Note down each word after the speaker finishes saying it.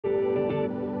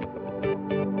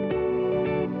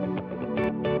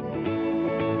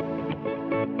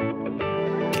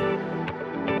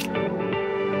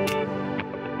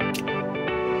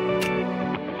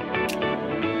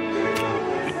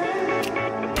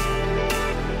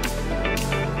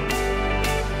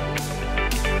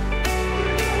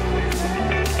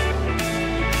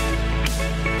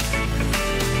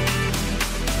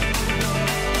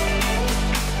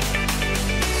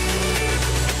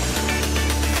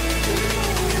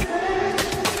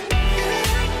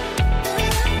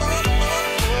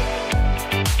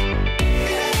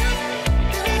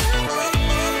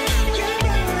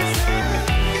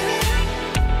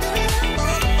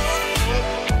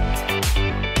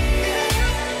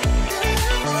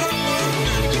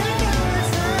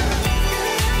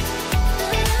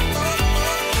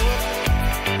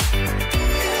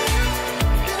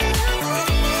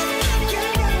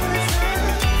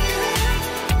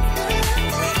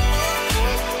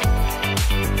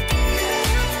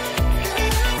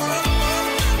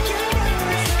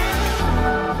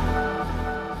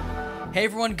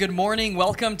everyone. Good morning.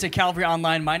 Welcome to Calvary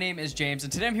Online. My name is James,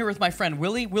 and today I'm here with my friend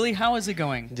Willie. Willie, how is it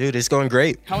going? Dude, it's going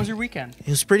great. How was your weekend? It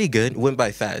was pretty good. Went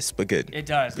by fast, but good. It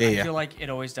does. Yeah, I feel like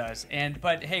it always does.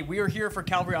 But hey, we are here for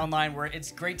Calvary Online, where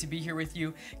it's great to be here with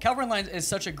you. Calvary Online is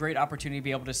such a great opportunity to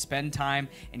be able to spend time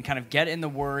and kind of get in the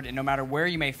Word. And no matter where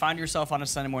you may find yourself on a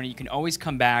Sunday morning, you can always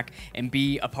come back and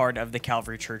be a part of the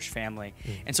Calvary Church family.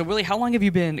 And so, Willie, how long have you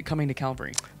been coming to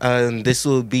Calvary? This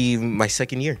will be my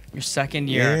second year. Your second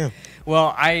year. Yeah.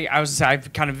 Well,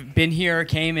 I've kind of been here,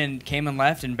 came and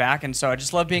left and back, and so I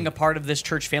just love being a part of this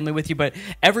church family with you. But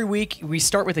every week we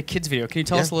start with a kids video. Can you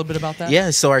tell us a little bit about that? Yeah,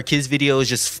 so our kids video is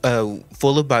just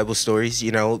full of Bible stories,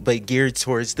 but geared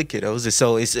towards the kiddos. And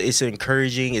so it's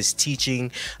encouraging, it's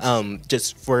teaching,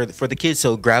 just for the kids.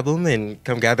 So grab them and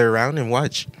come gather around and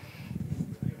watch.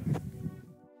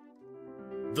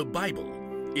 The Bible.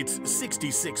 It's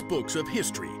 66 books of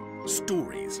history,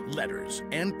 stories, letters,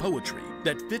 and poetry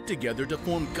that fit together to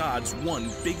form God's one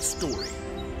big story.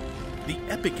 The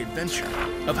epic adventure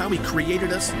of how He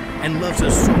created us and loves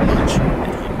us so much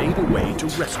that He made a way to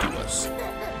rescue us.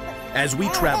 As we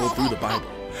travel through the Bible,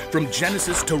 from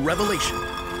Genesis to Revelation,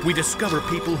 we discover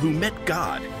people who met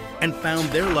God and found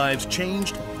their lives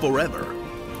changed forever.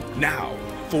 Now,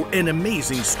 for an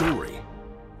amazing story.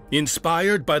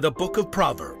 Inspired by the book of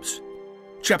Proverbs,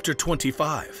 chapter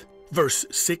 25. Verse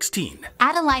 16.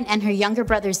 Adeline and her younger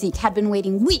brother Zeke had been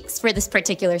waiting weeks for this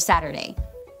particular Saturday.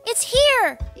 It's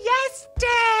here! Yes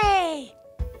Day!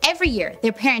 Every year,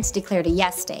 their parents declared a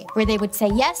yes day, where they would say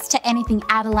yes to anything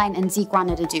Adeline and Zeke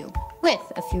wanted to do, with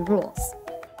a few rules.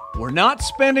 We're not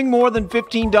spending more than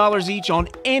 $15 each on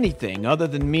anything other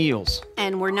than meals.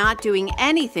 And we're not doing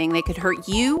anything that could hurt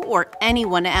you or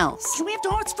anyone else. Can we have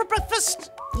donuts for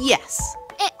breakfast? Yes.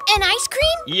 And ice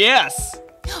cream? Yes!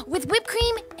 With whipped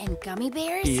cream and gummy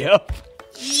bears? Yep.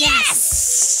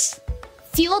 Yes!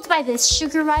 Fueled by this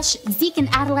sugar rush, Zeke and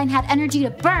Adeline had energy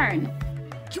to burn.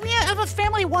 Can we have a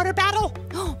family water battle?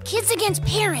 Kids against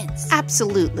parents.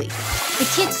 Absolutely. The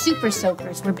kids' super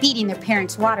soakers were beating their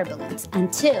parents' water balloons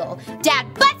until Dad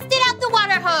busted out the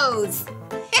water hose.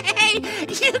 Hey,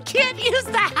 you can't use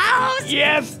the house!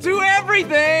 Yes to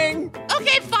everything!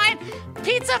 Okay, fine.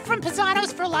 Pizza from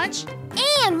Pisano's for lunch.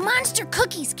 And monster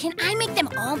cookies. Can I make them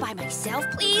all by myself,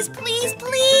 please? Please,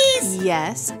 please?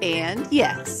 Yes and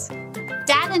yes.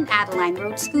 Dad and Adeline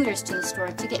rode scooters to the store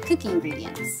to get cookie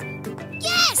ingredients.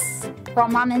 Yes! While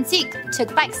Mom and Zeke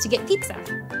took bikes to get pizza.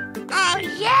 Oh,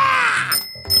 yeah!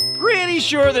 Pretty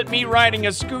sure that me riding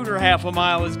a scooter half a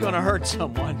mile is gonna hurt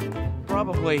someone.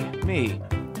 Probably me.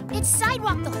 It's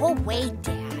sidewalk the whole way,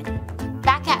 Dad.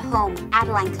 Back at home,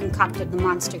 Adeline concocted the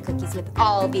monster cookies with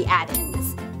all the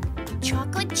add-ins.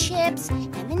 Chocolate chips,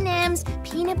 M&Ms,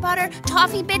 peanut butter,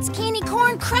 toffee bits, candy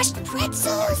corn, crushed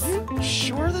pretzels. You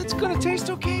sure that's gonna taste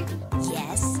okay?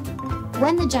 Yes.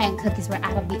 When the giant cookies were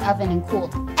out of the oven and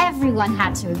cooled, everyone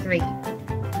had to agree.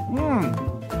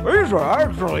 These are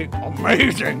actually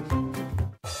amazing.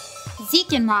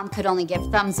 Zeke and Mom could only give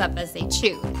thumbs up as they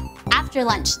chewed. After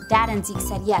lunch, Dad and Zeke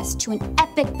said yes to an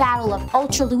epic battle of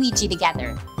Ultra Luigi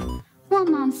together, while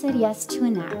Mom said yes to a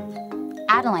nap.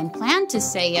 Adeline planned to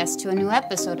say yes to a new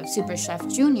episode of Super Chef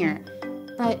Junior,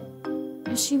 but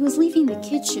as she was leaving the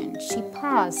kitchen, she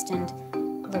paused and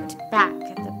looked back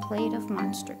at the plate of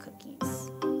monster cookies.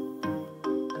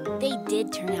 They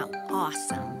did turn out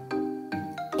awesome.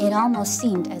 It almost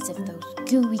seemed as if those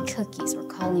gooey cookies were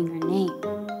calling her name.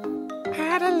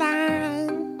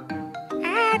 Adeline!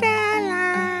 Adeline!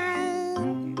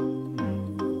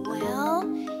 Well,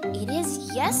 it is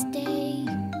yes day.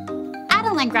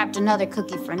 Adeline grabbed another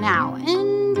cookie for now,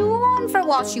 and one for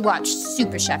while she watched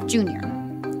Super Chef Junior.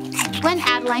 When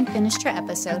Adeline finished her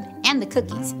episode and the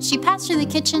cookies, she passed through the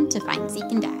kitchen to find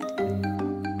Zeke and Dad.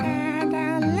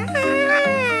 Adeline!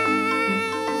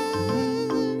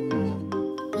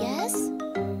 Yes?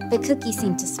 The cookies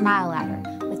seemed to smile at her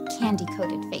with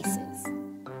candy-coated faces.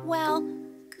 Well,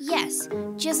 yes,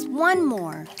 just one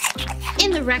more.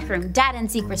 In the rec room, Dad and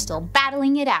Zeke were still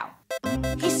battling it out.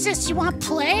 Hey, sis, you want to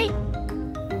play?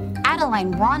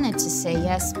 Adeline wanted to say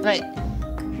yes, but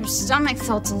her stomach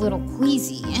felt a little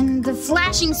queasy, and the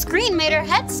flashing screen made her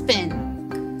head spin.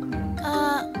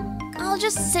 I'll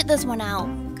just sit this one out.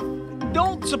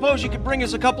 Don't suppose you could bring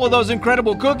us a couple of those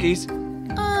incredible cookies?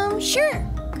 Sure.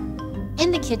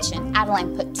 In the kitchen,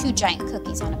 Adeline put 2 giant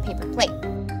cookies on a paper plate.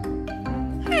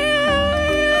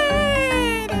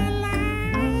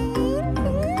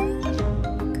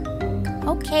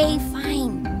 Okay,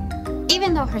 fine.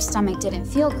 Even though her stomach didn't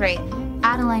feel great,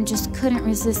 Adeline just couldn't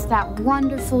resist that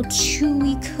wonderful,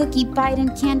 chewy cookie bite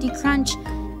and candy crunch.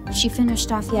 She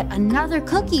finished off yet another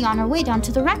cookie on her way down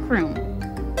to the rec room.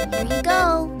 Here you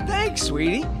go. Thanks,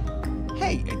 sweetie.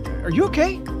 Hey, are you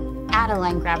okay?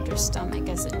 Adeline grabbed her stomach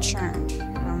as it churned.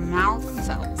 Her mouth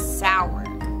felt sour.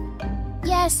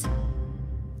 Yes.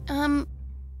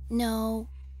 No.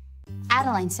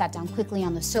 Adeline sat down quickly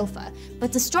on the sofa,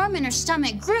 but the storm in her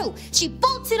stomach grew. She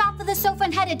bolted off of the sofa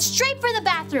and headed straight for the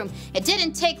bathroom. It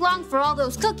didn't take long for all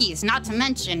those cookies, not to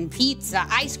mention pizza,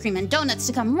 ice cream, and donuts,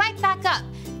 to come right back up.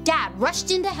 Dad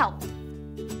rushed in to help.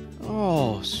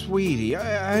 Oh, sweetie,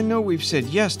 I know we've said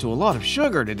yes to a lot of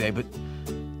sugar today, but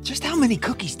just how many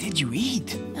cookies did you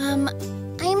eat? I'm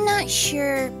not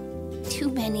sure. Too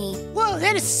many. Whoa,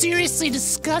 that is seriously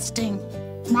disgusting.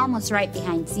 Mom was right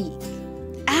behind Zeke.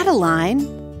 Adeline,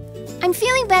 I'm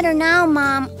feeling better now,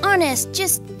 Mom. Honest,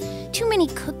 just too many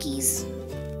cookies.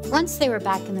 Once they were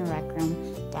back in the rec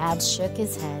room, Dad shook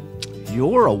his head.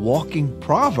 You're a walking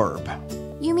proverb.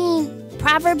 You mean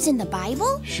Proverbs in the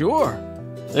Bible? Sure.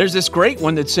 There's this great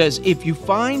one that says, if you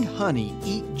find honey,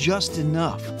 eat just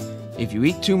enough. If you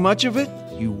eat too much of it,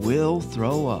 you will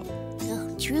throw up.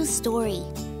 Oh, true story.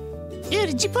 Ew,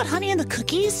 did you put honey in the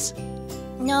cookies?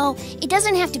 No, it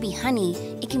doesn't have to be honey.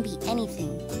 It can be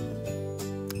anything.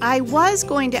 I was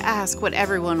going to ask what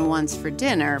everyone wants for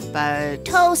dinner, but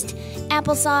Toast,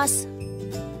 applesauce.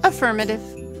 affirmative.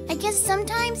 I guess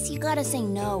sometimes you gotta say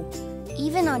no,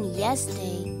 even on yes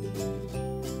day.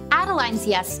 Adeline's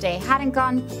yes day hadn't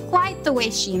gone quite the way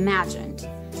she imagined,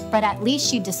 but at least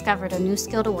she discovered a new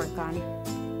skill to work on,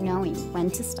 knowing when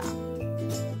to stop.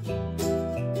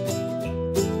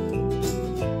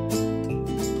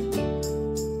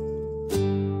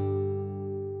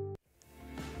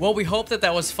 Well, we hope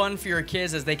that was fun for your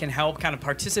kids as they can help kind of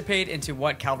participate into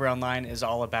what Calvary Online is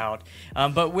all about.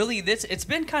 But Willie, it's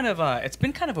been kind of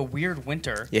a weird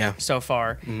winter so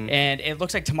far, and it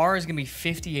looks like tomorrow is going to be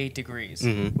 58 degrees,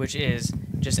 which is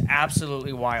just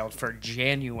absolutely wild for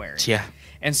January. Yeah.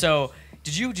 And so,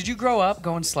 did you grow up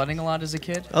going sledding a lot as a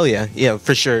kid? Oh yeah,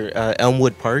 for sure.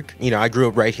 Elmwood Park. I grew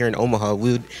up right here in Omaha.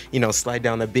 We would, slide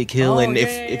down a big hill, and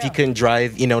if you couldn't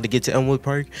drive, to get to Elmwood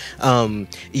Park,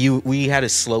 we had a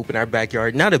slope in our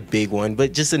backyard. Not a big one,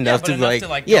 but just enough to go out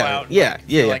and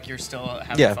feel like you're still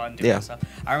having fun doing stuff.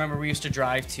 I remember we used to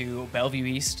drive to Bellevue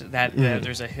East.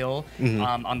 There's a hill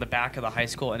on the back of the high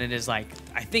school, and it is I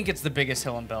think it's the biggest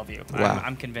hill in Bellevue. Wow.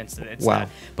 I'm convinced that it's that.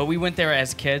 But we went there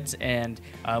as kids, and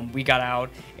we got out,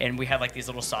 and we had these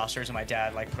little saucers, and my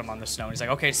dad put them on the snow. And he's like,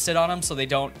 okay, sit on them so they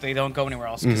don't go anywhere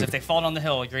else, because if they fall down the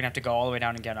hill, you're gonna have to go all the way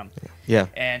down and get them. Yeah.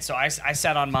 And so I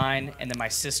sat on mine, and then my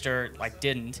sister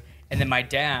didn't, and then my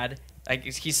dad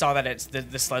he saw that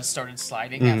the sled started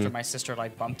sliding after my sister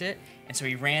bumped it, and so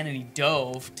he ran and he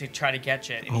dove to try to catch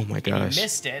it. And my gosh. And he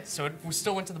missed it, so it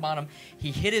still went to the bottom.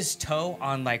 He hit his toe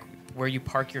on where you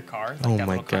park your car. Oh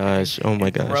my gosh! Oh my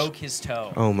gosh! Broke his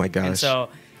toe. Oh my gosh! And so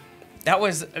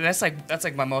that's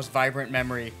my most vibrant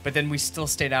memory. But then we still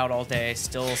stayed out all day.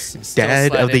 Still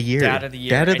Dad of the year. Dad of the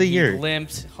year. Dad of the year. He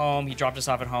limped home. He dropped us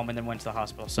off at home and then went to the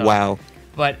hospital. So wow.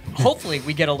 But hopefully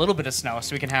we get a little bit of snow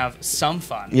so we can have some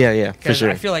fun. Yeah, for sure.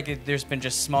 I feel like there's been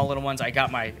just small little ones. I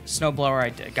got my snowblower.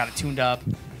 I got it tuned up,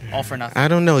 all for nothing. I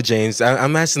don't know, James.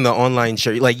 I'm asking the online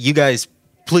church. You guys,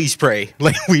 please pray.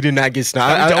 We do not get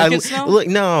snow. Get snow? Look,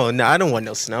 no, I don't want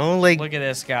no snow. Look at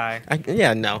this guy.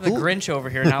 No. The Grinch over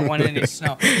here not wanting any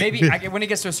snow. Maybe when it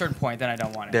gets to a certain point, then I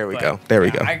don't want it. There we go.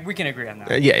 We can agree on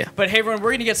that. Yeah. But hey, everyone, we're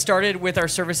going to get started with our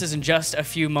services in just a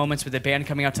few moments with the band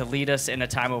coming out to lead us in a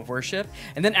time of worship.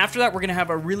 And then after that, we're going to have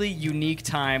a really unique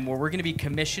time where we're going to be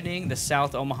commissioning the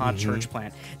South Omaha church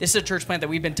plant. This is a church plant that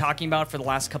we've been talking about for the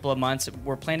last couple of months.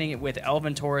 We're planning it with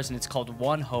Elvin Torres, and it's called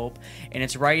One Hope, and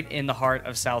it's right in the heart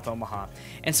of South Omaha.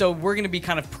 And so we're going to be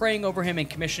kind of praying over him and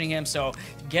commissioning him. So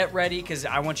get ready, because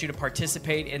I want you to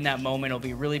participate in that moment. It'll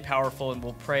be really powerful, and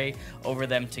we'll pray over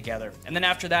them together. And then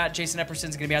after that, Jason Epperson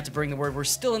is going to be out to bring the word. We're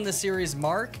still in the series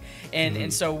Marked. And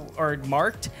then Jason's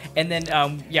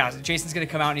going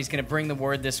to come out and he's going to bring the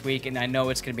word this week, and I know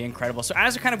it's going to be incredible. So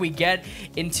as we get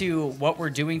into what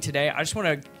we're doing today, I just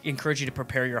want to encourage you to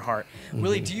prepare your heart.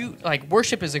 Really, do you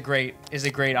worship is a great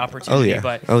opportunity?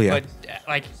 But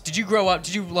did you grow up?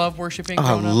 Did you love worshiping?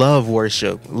 I love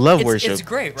worship. Worship. It's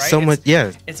great, right? So much,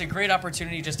 yeah. It's a great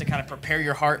opportunity just to kind of prepare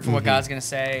your heart for what God's going to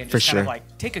say, and just kind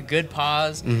of take a good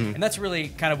pause. And that's really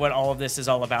kind of what all of this is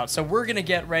all about. So we're going to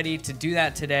get ready to do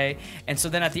that today. And so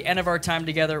then at the end of our time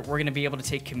together, we're going to be able to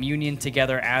take communion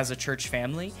together as a church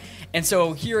family. And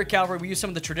so here at Calvary, we use some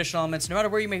of the traditional elements. No matter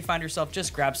where you may find yourself,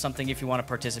 just grab something if you want to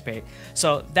participate.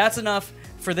 So that's enough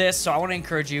for this. So I want to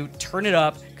encourage you, turn it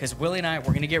up, because Willie and I, we're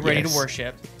going to get ready to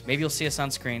worship. Maybe you'll see us on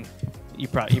screen. You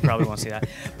probably won't see that.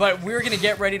 But we're going to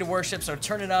get ready to worship, so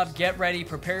turn it up, get ready,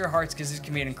 prepare your hearts, because this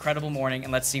can be an incredible morning,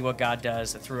 and let's see what God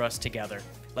does through us together.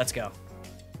 Let's go.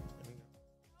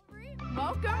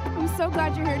 Welcome. I'm so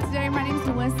glad you're here today. My name's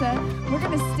Melissa. We're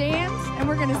going to stand, and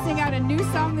we're going to sing out a new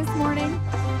song this morning.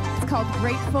 It's called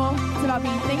Grateful. It's about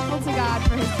being thankful to God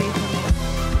for his faithfulness.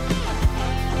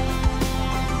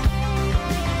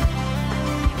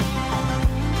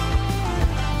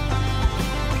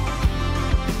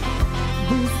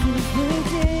 This is the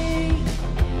day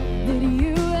that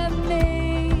you have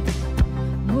made.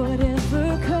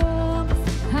 Whatever comes,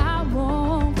 I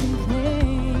won't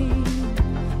complain.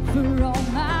 For all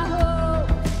my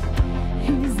hope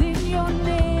is in your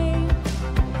name,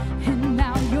 and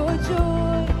now your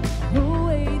joy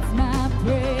awaits my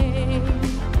praise.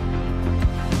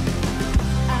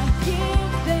 I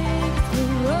give thanks for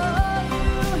all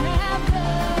you have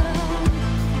done,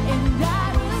 and I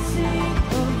will sing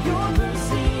of your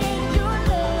mercy and your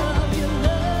love. Your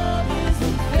love is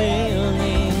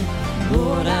unfailing.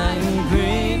 Lord, I am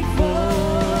grateful.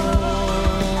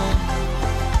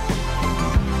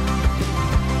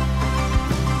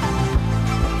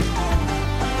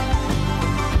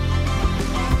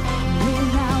 When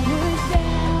I was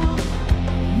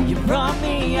down, you brought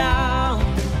me out.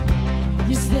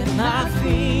 You set my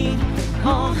feet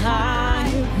on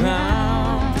higher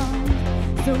ground.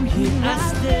 So here I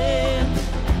stand.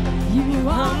 You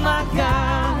are my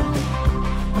God.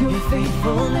 Your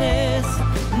faithfulness,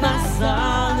 my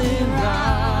solid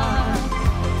rock.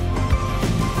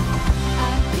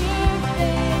 I give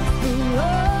thanks for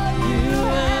all you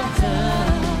have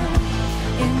done,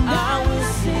 and I will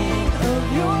sing of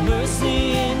your mercy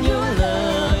and your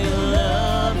love. Your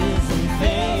love is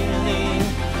unfailing.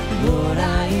 Lord, I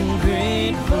am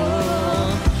grateful.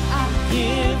 I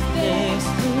give thanks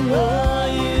for all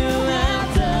you have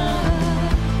done.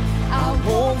 I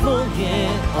won't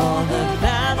forget all the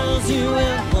battles you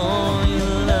have won.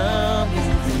 Your love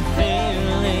is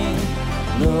unfailing.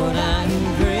 Lord, I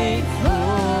am grateful.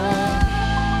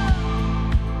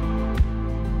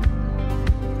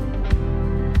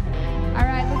 All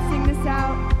right, let's sing this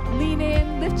out. Lean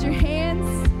in, lift your hands.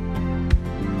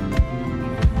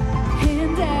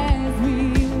 And as we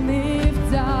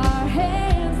lift our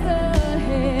hands, the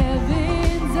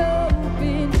heavens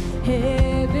open,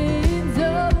 heavens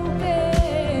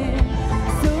open.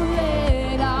 So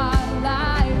let our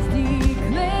lives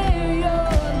declare your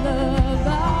love.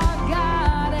 Our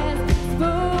God has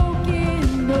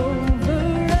spoken over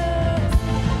us.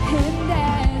 And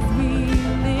as we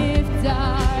lift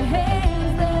our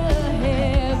hands, the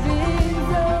heavens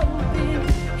open,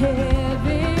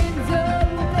 heavens open.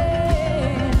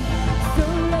 So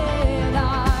let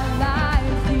our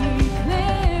lives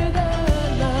declare the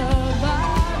love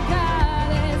our God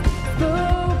has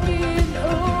spoken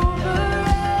over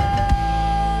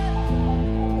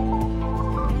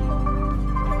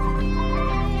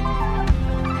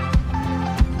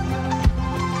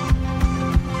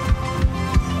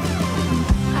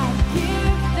I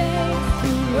give thanks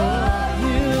for all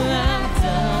you have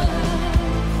done,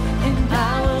 and I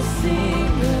will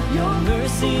sing of your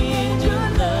mercy and your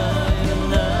love. Your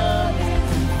love is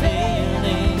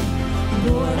unfailing.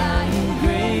 Lord, I am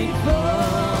grateful.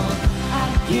 I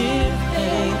give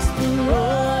thanks for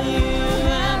all you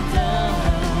have done.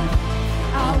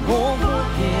 I won't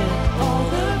forget all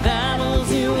the battles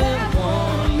you have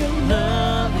won. Your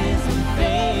love is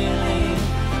unfailing.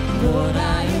 Lord, I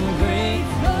am grateful.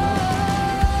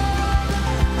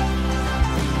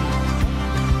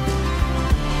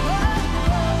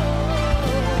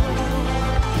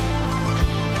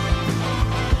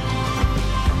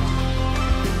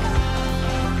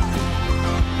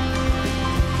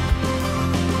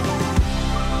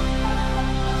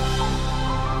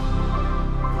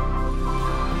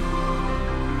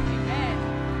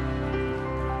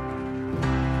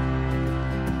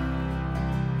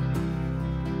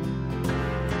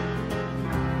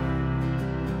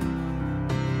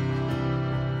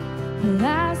 Well,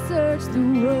 I searched the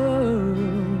world,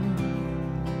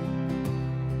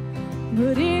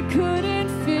 but it couldn't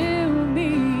fill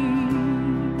me.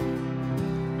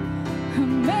 A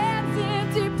man's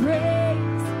empty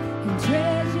praise and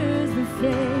treasures the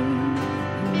fame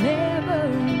are never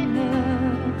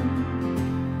enough.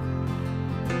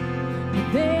 But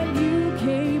then you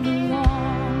came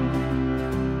along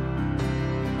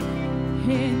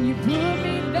and you put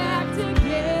me back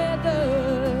together.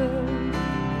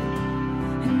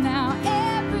 And now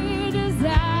every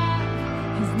desire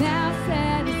is now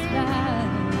satisfied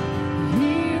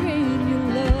here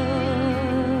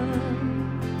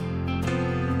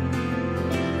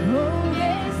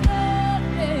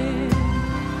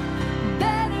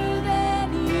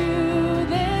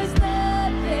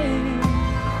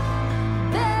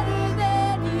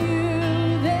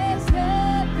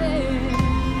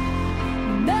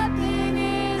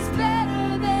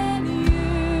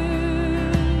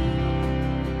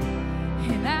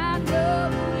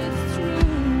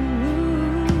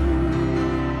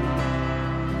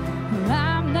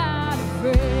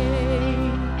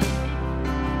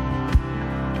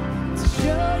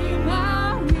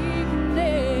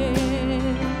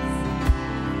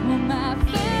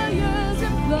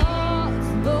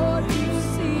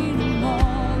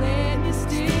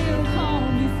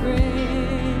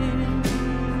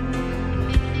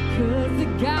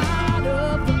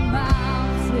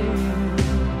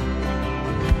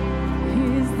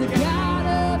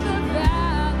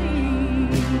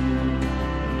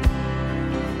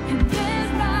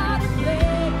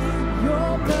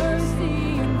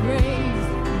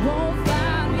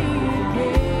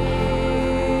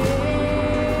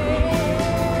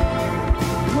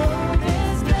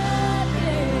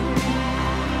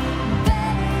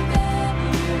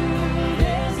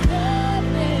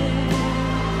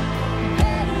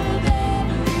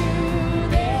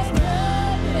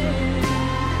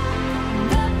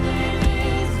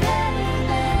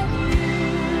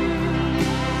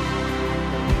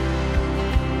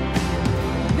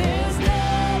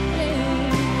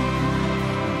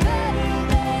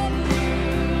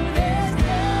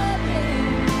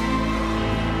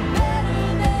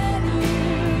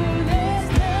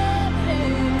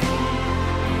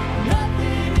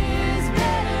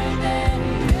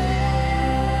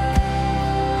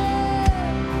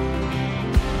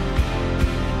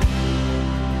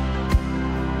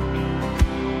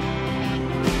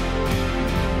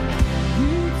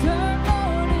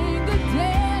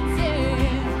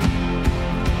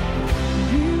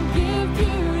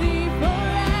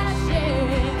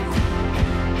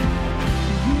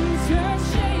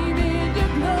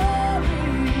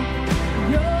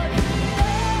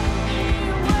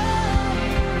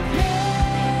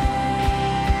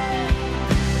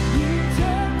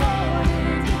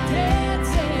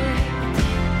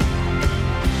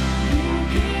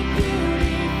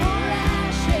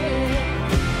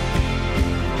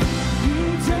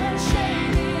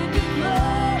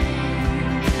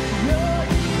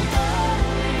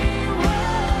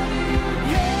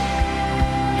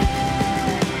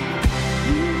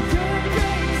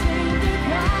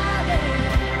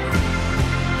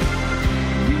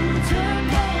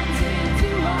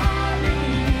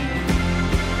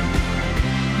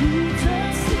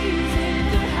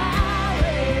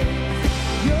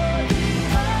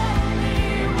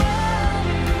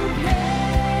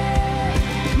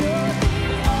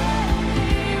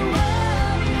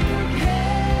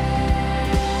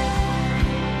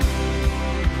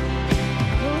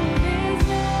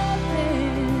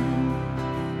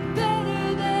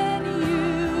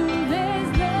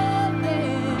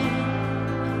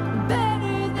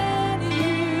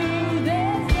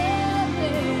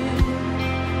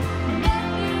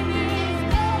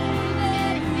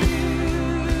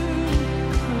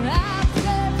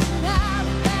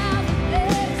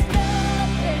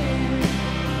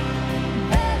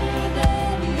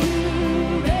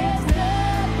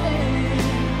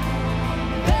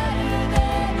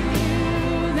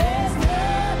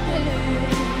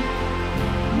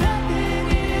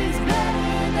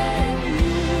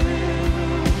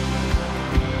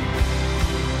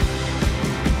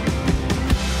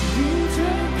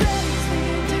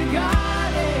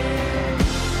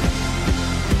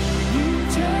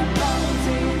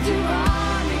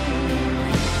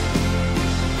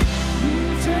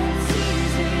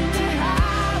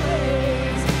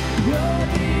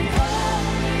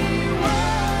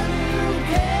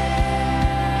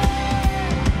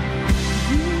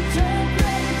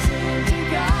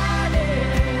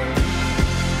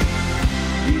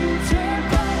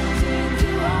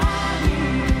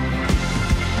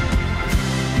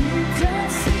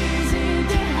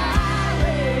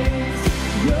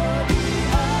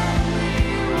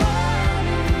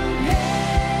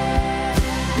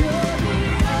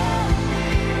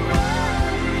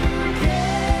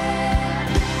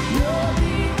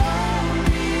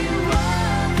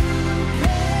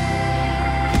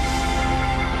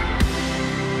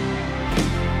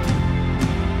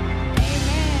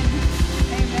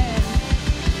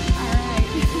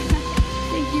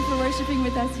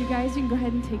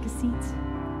take a seat.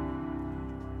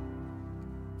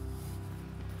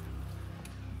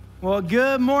 Well,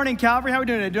 good morning, Calvary. How are we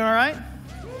doing today? Doing all right?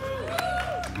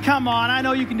 Come on, I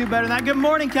know you can do better than that. Good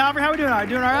morning, Calvary. How are we doing? All right?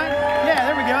 Doing all right?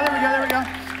 Yeah, there we go.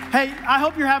 Hey, I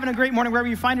hope you're having a great morning wherever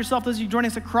you find yourself. Those of you joining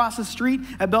us across the street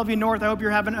at Bellevue North, I hope you're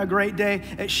having a great day.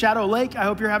 At Shadow Lake, I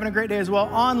hope you're having a great day as well.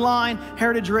 Online,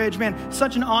 Heritage Ridge, man,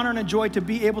 such an honor and a joy to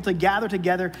be able to gather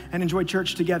together and enjoy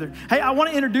church together. Hey, I want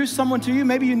to introduce someone to you.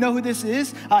 Maybe you know who this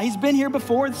is. He's been here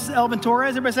before. This is Elvin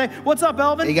Torres. Everybody say, what's up,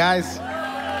 Elvin? Hey, guys.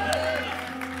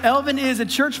 Elvin is a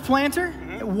church planter,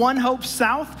 One Hope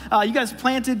South. You guys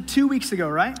planted 2 weeks ago,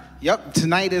 right? Yep.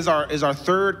 Tonight is our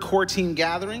third core team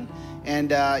gathering,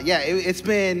 and I've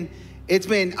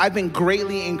been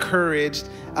greatly encouraged.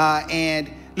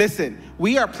 And listen,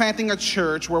 we are planting a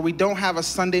church where we don't have a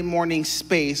Sunday morning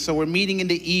space, so we're meeting in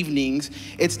the evenings.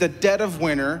 It's the dead of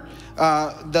winter.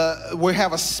 We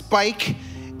have a spike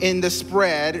in the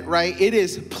spread, right? It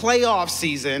is playoff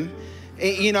season.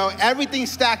 You know,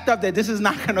 everything's stacked up that this is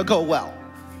not going to go well,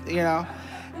 you know?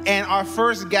 And our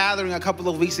first gathering a couple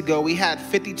of weeks ago, we had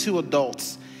 52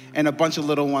 adults and a bunch of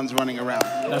little ones running around.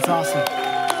 That's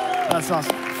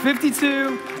awesome.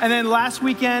 52, and then last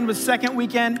weekend was second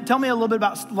weekend. Tell me a little bit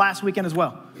about last weekend as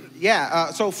well. Yeah,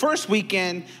 so first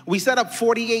weekend, we set up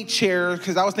 48 chairs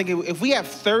because I was thinking if we have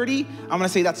 30, I'm going to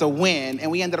say that's a win, and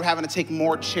we ended up having to take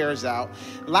more chairs out.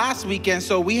 Last weekend,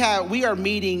 so we are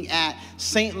meeting at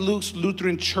St. Luke's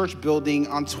Lutheran Church building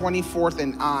on 24th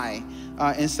and I.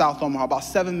 In South Omaha, about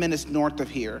 7 minutes north of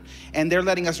here. And they're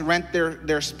letting us rent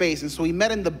their space. And so we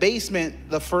met in the basement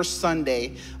the first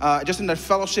Sunday, just in the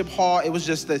fellowship hall. It was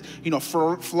just the,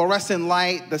 fluorescent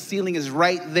light. The ceiling is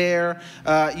right there.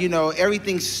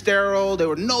 Everything's sterile. There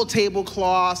were no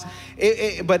tablecloths.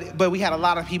 But we had a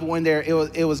lot of people in there.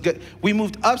 It was good. We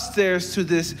moved upstairs to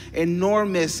this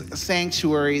enormous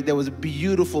sanctuary that was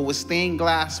beautiful with stained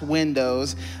glass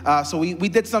windows. So we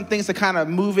did some things to kind of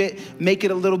move it, make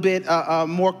it a little bit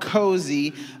more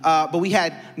cozy, but we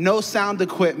had no sound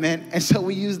equipment, and so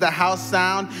we used the house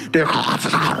sound,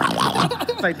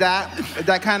 like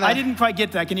that kind of. I didn't quite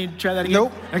get that. Can you try that again?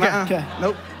 Nope. Okay.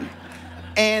 Nope.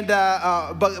 And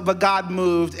but God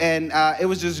moved, and it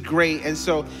was just great. And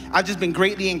so I've just been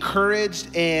greatly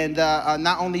encouraged, and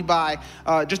not only by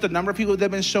just the number of people that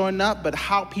have been showing up, but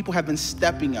how people have been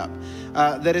stepping up.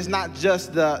 That is not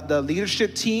just the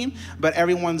leadership team, but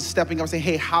everyone's stepping up and saying,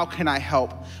 hey, how can I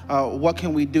help? What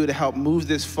can we do to help move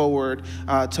this forward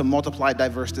to multiply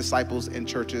diverse disciples in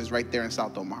churches right there in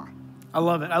South Omaha? I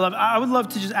love it. I would love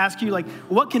to just ask you,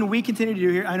 what can we continue to do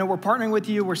here? I know we're partnering with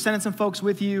you. We're sending some folks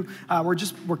with you.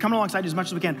 We're coming alongside you as much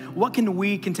as we can. What can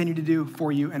we continue to do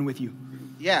for you and with you?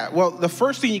 Yeah, well, the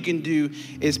first thing you can do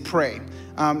is pray.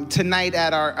 Tonight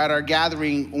at our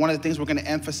gathering, one of the things we're going to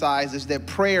emphasize is that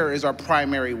prayer is our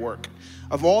primary work.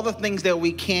 Of all the things that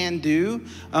we can do,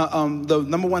 the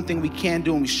number one thing we can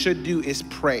do and we should do is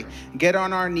pray. Get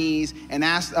on our knees and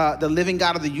ask the living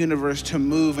God of the universe to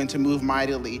move and to move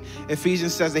mightily.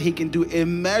 Ephesians says that he can do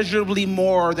immeasurably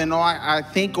more than all I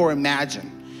think or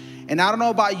imagine. And I don't know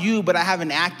about you, but I have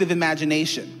an active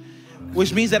imagination,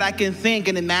 which means that I can think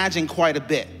and imagine quite a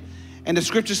bit. And the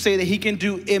scriptures say that he can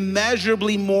do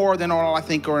immeasurably more than all I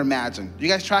think or imagine. You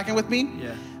guys tracking with me?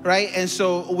 Yeah. Right? And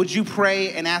so would you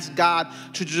pray and ask God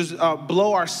to just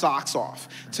blow our socks off,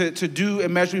 to do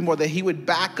immeasurably more, that he would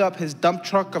back up his dump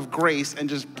truck of grace and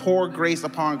just pour grace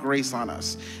upon grace on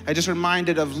us. I just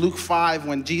reminded of Luke 5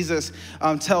 when Jesus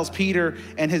tells Peter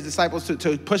and his disciples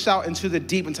to push out into the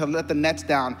deep and to let the nets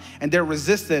down. And they're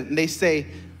resistant and they say,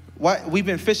 what? We've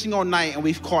been fishing all night and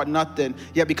we've caught nothing.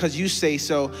 Yeah, because you say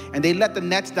so. And they let the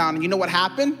nets down. And you know what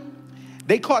happened?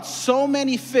 They caught so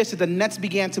many fish that the nets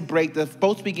began to break, the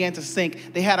boats began to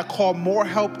sink. They had to call more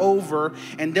help over,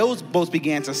 and those boats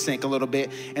began to sink a little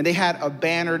bit. And they had a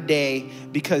banner day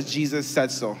because Jesus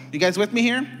said so. You guys with me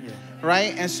here? Yeah.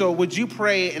 Right? And so would you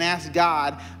pray and ask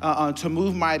God to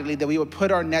move mightily, that we would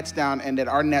put our nets down and that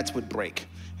our nets would break?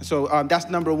 So that's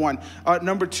number one.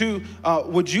 Number two,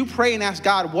 would you pray and ask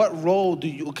God, what role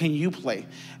can you play?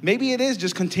 Maybe it is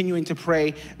just continuing to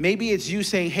pray. Maybe it's you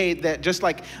saying, hey, that just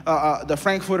like the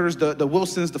Frankfurters, the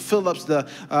Wilsons, the Phillips,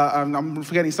 I'm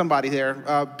forgetting somebody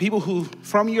there, people who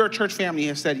from your church family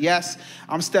have said, yes,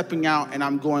 I'm stepping out and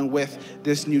I'm going with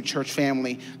this new church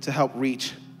family to help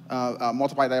reach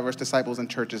multiply diverse disciples and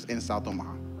churches in South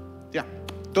Omaha. Yeah.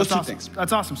 Those two things.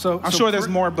 That's awesome. So I'm sure there's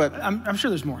more, but I'm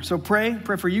sure there's more. So pray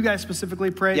for you guys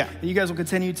specifically. Pray that you guys will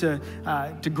continue to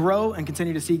grow and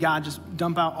continue to see God just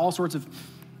dump out all sorts of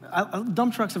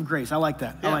dump trucks of grace. I like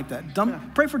that. I like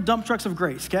that. Pray for dump trucks of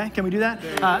grace, okay? Can we do that?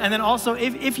 And then also,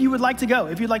 if you would like to go,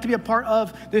 if you'd like to be a part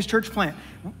of this church plant,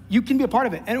 you can be a part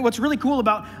of it. And what's really cool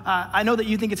about, I know that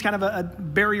you think it's kind of a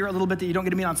barrier a little bit that you don't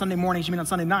get to meet on Sunday mornings, you meet on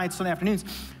Sunday nights, Sunday afternoons.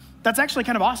 That's actually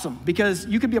kind of awesome because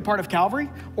you could be a part of Calvary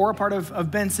or a part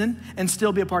of Benson and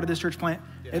still be a part of this church plant,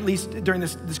 at least during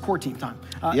this core team time.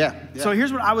 So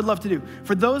here's what I would love to do.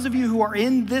 For those of you who are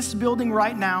in this building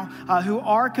right now, who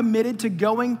are committed to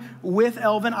going with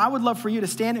Elvin, I would love for you to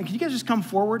stand. And can you guys just come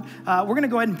forward? We're going to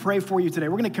go ahead and pray for you today.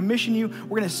 We're going to commission you.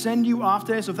 We're going to send you off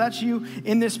today. So if that's you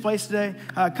in this place today,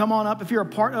 come on up. If you're a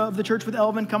part of the church with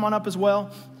Elvin, come on up as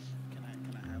well.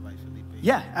 Can I highlight Felipe?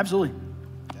 Yeah, absolutely.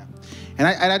 And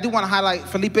I do want to highlight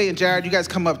Felipe and Jared. You guys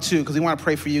come up too, because we want to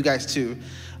pray for you guys too.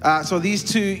 So these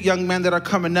two young men that are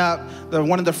coming up, the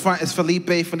one in the front is Felipe.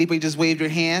 Felipe, just waved your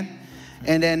hand.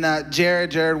 And then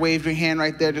Jared waved your hand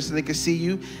right there just so they can see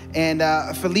you. And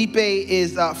Felipe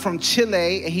is from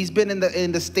Chile, and he's been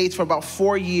in the States for about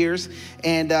 4 years,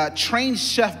 and trained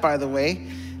chef, by the way.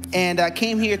 And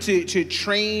came here to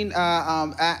train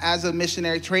as a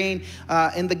missionary, train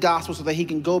in the gospel so that he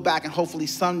can go back and hopefully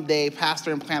someday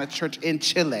pastor and plant a church in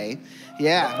Chile.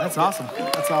 Yeah. That's awesome.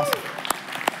 That's awesome.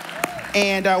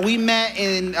 And we met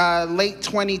in late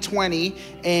 2020,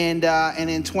 and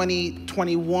in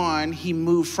 2021, he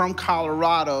moved from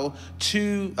Colorado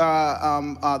to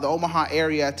the Omaha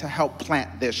area to help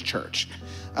plant this church.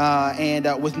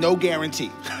 And with no guarantee,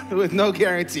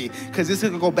 because this is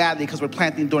gonna go badly because we're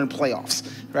planting during playoffs,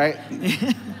 right?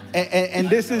 and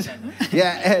this is,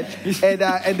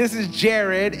 and this is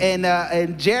Jared,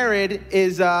 and Jared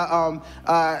is,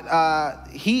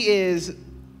 he is.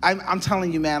 I'm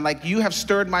telling you, man, like you have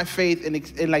stirred my faith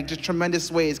in like just tremendous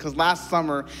ways. Because last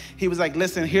summer he was like,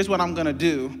 listen, here's what I'm gonna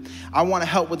do. I want to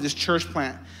help with this church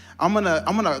plant. I'm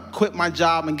gonna quit my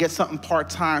job and get something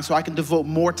part-time so I can devote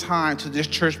more time to this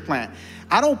church plant.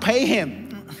 I don't pay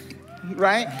him,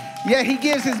 right? Yeah, he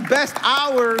gives his best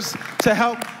hours to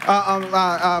help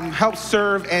help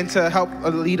serve and to help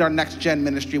lead our next gen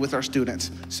ministry with our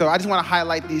students. So I just want to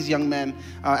highlight these young men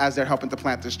as they're helping to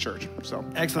plant this church. So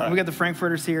excellent. We got the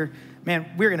Frankfurters here. Man,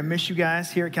 we're going to miss you guys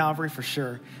here at Calvary for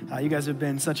sure. You guys have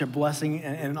been such a blessing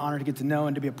and an honor to get to know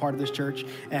and to be a part of this church.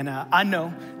 And I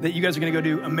know that you guys are going to go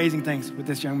do amazing things with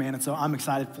this young man. And so I'm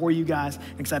excited for you guys,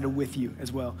 excited with you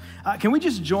as well. Can we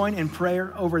just join in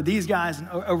prayer over these guys and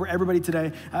over everybody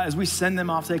today as we send them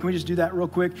off today? Can we just do that real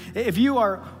quick? If you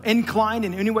are inclined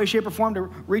in any way, shape, or form to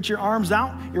reach your arms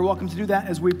out, you're welcome to do that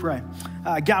as we pray.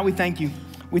 God, we thank you.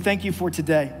 We thank you for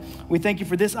today. We thank you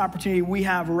for this opportunity we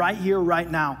have right here, right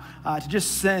now, to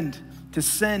just send,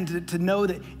 to know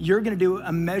that you're going to do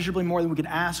immeasurably more than we could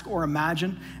ask or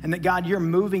imagine, and that, God, you're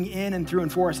moving in and through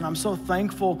and for us. And I'm so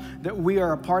thankful that we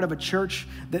are a part of a church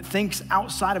that thinks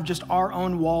outside of just our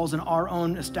own walls and our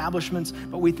own establishments,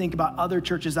 but we think about other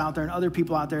churches out there and other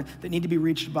people out there that need to be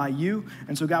reached by you.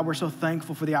 And so, God, we're so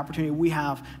thankful for the opportunity we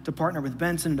have to partner with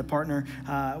Benson, to partner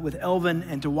with Elvin,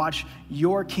 and to watch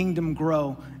your kingdom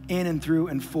grow in and through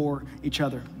and for each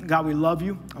other. God, we love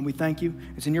you and we thank you.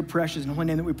 It's in your precious and holy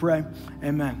name that we pray.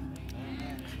 Amen.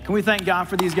 Can we thank God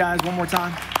for these guys one more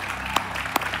time?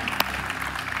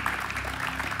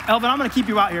 Elvin, I'm going to keep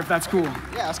you out here if that's cool.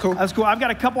 Yeah, that's cool. That's cool. I've got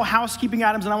a couple housekeeping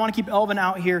items, and I want to keep Elvin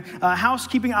out here.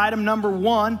 Housekeeping item number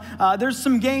one, there's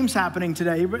some games happening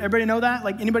today. Everybody know that?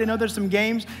 Like, anybody know there's some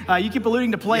games? You keep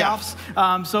alluding to playoffs.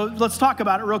 Yeah. So let's talk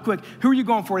about it real quick. Who are you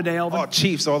going for today, Elvin? Oh,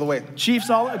 Chiefs all the way. Chiefs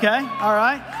all, okay. All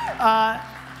right.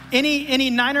 Any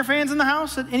Niner fans in the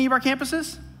house at any of our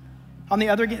campuses? On the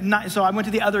other game, so I went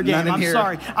to the other game. I'm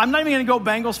sorry. I'm not even going to go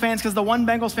Bengals fans because the one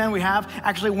Bengals fan we have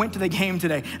actually went to the game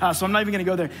today. So I'm not even going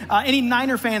to go there. Any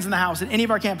Niner fans in the house at any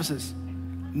of our campuses?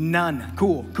 None.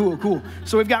 Cool.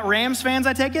 So we've got Rams fans,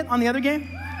 I take it, on the other game?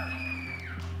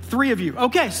 3 of you.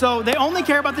 Okay, so they only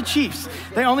care about the Chiefs.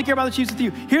 They only care about the Chiefs with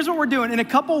you. Here's what we're doing. In a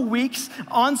couple weeks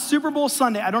on Super Bowl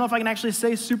Sunday, I don't know if I can actually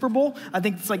say Super Bowl. I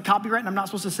think it's like copyright and I'm not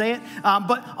supposed to say it.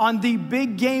 But on the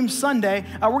big game Sunday,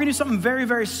 we're going to do something very,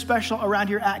 very special around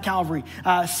here at Calvary.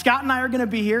 Scott and I are going to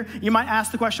be here. You might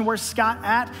ask the question, where's Scott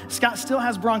at? Scott still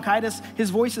has bronchitis.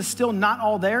 His voice is still not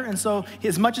all there. And so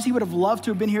as much as he would have loved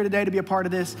to have been here today to be a part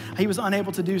of this, he was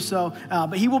unable to do so.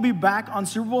 But he will be back on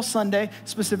Super Bowl Sunday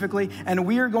specifically. And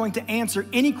we are going going to answer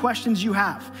any questions you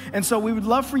have. And so we would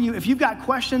love for you, if you've got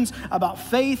questions about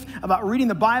faith, about reading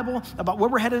the Bible, about where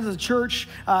we're headed as a church,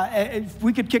 if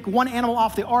we could kick one animal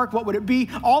off the ark, what would it be?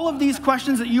 All of these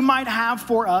questions that you might have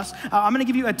for us, I'm gonna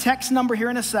give you a text number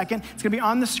here in a second. It's gonna be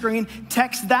on the screen.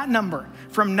 Text that number.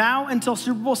 From now until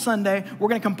Super Bowl Sunday, we're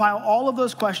gonna compile all of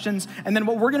those questions, and then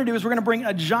what we're gonna do is we're gonna bring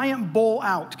a giant bowl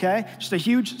out, okay? Just a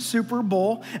huge super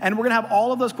bowl, and we're gonna have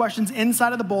all of those questions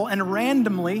inside of the bowl, and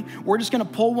randomly, we're just gonna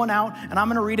pull one out, and I'm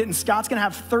gonna read it, and Scott's gonna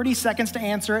have 30 seconds to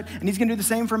answer it, and he's gonna do the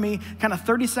same for me, kind of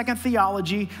 30-second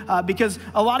theology, because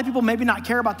a lot of people maybe not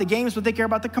care about the games, but they care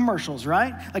about the commercials,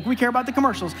 right? Like we care about the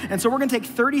commercials. And so we're gonna take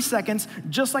 30 seconds,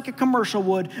 just like a commercial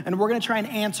would, and we're gonna try and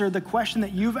answer the question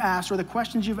that you've asked or the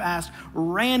questions you've asked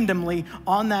randomly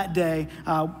on that day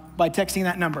by texting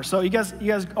that number. So you guys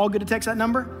all good to text that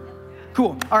number?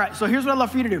 Cool. All right, so here's what I'd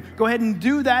love for you to do. Go ahead and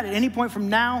do that at any point from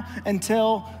now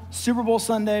until Super Bowl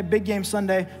Sunday, Big Game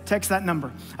Sunday. Text that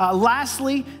number.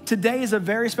 Lastly, today is a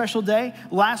very special day.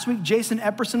 Last week, Jason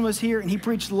Epperson was here, and he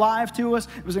preached live to us.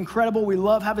 It was incredible. We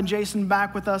love having Jason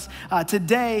back with us.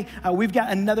 Today, we've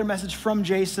got another message from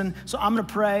Jason. So I'm going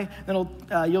to pray, then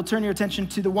you'll turn your attention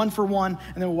to the one for one,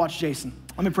 and then we'll watch Jason.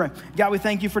 Let me pray. God, we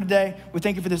thank you for today. We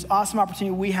thank you for this awesome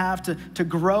opportunity we have to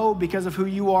grow because of who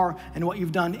you are and what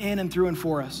you've done in and through and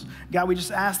for us. God, we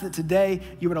just ask that today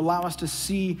you would allow us to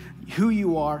see who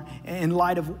you are in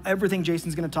light of everything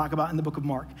Jason's going to talk about in the book of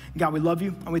Mark. God, we love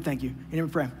you and we thank you. In your name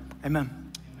we pray.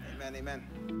 Amen. Amen, amen.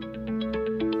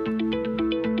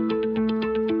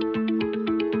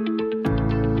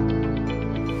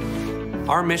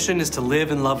 Our mission is to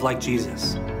live and love like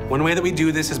Jesus. One way that we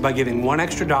do this is by giving $1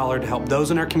 extra to help those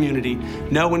in our community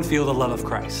know and feel the love of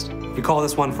Christ. We call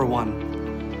this One for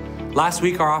One. Last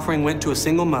week, our offering went to a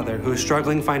single mother who is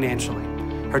struggling financially.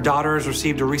 Her daughter has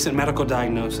received a recent medical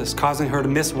diagnosis, causing her to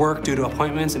miss work due to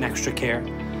appointments and extra care.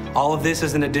 All of this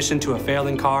is in addition to a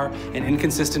failing car and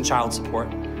inconsistent child support.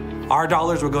 Our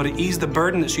dollars will go to ease the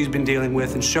burden that she's been dealing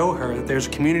with and show her that there's a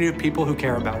community of people who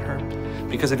care about her.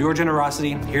 Because of your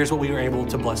generosity, here's what we were able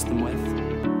to bless them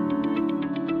with.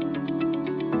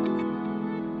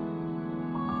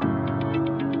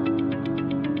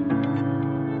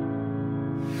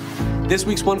 This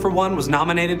week's One for One was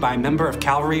nominated by a member of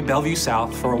Calvary Bellevue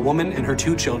South for a woman and her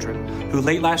 2 children who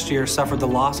late last year suffered the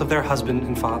loss of their husband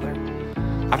and father.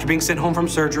 After being sent home from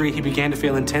surgery, he began to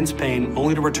feel intense pain,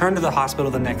 only to return to the hospital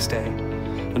the next day.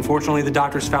 Unfortunately, the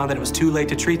doctors found that it was too late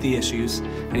to treat the issues,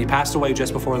 and he passed away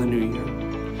just before the new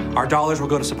year. Our dollars will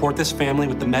go to support this family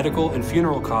with the medical and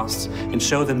funeral costs and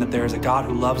show them that there is a God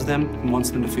who loves them and wants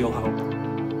them to feel hope.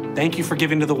 Thank you for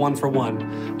giving to the One for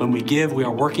One. When we give, we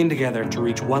are working together to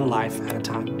reach one life at a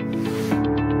time.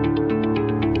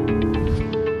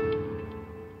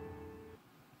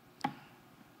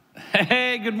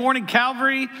 Hey, good morning,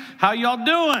 Calvary. How y'all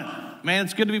doing? Man,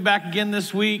 it's good to be back again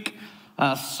this week.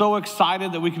 So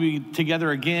excited that we could be together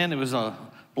again. It was a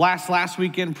blast last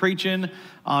weekend preaching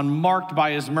on Marked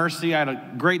by His Mercy. I had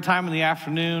a great time in the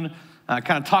afternoon.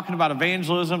 Kind of talking about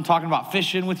evangelism, talking about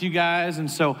fishing with you guys.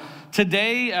 And so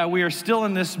today we are still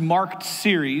in this Marked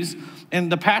series.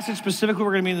 And the passage specifically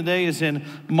we're going to be in today is in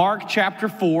Mark chapter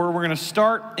 4. We're going to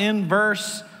start in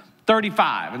verse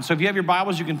 35. And so if you have your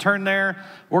Bibles, you can turn there.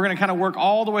 We're going to kind of work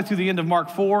all the way through the end of Mark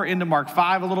 4 into Mark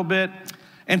 5 a little bit.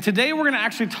 And today we're going to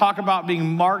actually talk about being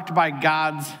marked by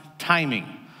God's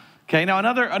timing. Okay, now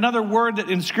another word that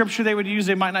in Scripture they would use,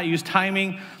 they might not use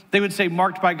timing. They would say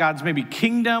marked by God's maybe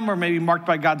kingdom or maybe marked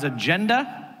by God's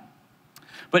agenda.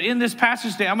 But in this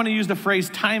passage today, I'm going to use the phrase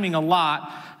timing a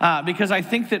lot because I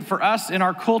think that for us in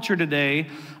our culture today,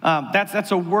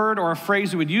 that's a word or a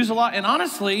phrase we would use a lot. And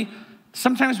honestly,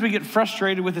 sometimes we get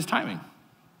frustrated with His timing.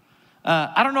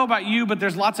 I don't know about you, but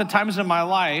there's lots of times in my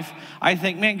life I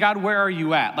think, man, God, where are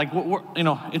you at? Like,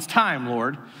 it's time,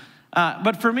 Lord.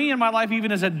 But for me in my life,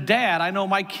 even as a dad, I know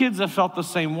my kids have felt the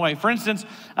same way. For instance,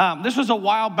 this was a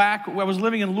while back. I was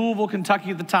living in Louisville,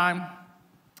 Kentucky at the time.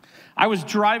 I was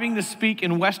driving to speak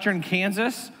in western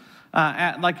Kansas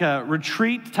at like a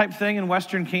retreat type thing in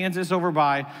western Kansas over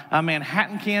by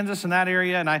Manhattan, Kansas, in that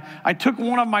area. And I took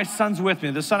one of my sons with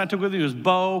me. The son I took with me was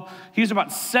Bo. He was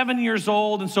about 7 years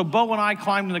old. And so Bo and I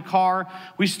climbed in the car.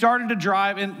 We started to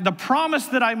drive. And the promise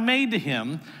that I made to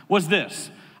him was this.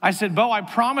 I said, Bo, I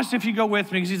promise if you go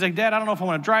with me, because he's like, Dad, I don't know if I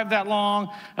want to drive that long.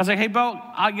 I was like, hey, Bo,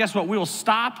 guess what? We will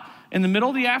stop in the middle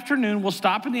of the afternoon. We'll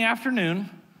stop in the afternoon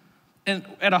and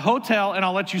at a hotel, and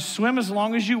I'll let you swim as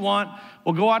long as you want.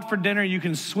 We'll go out for dinner. You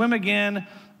can swim again,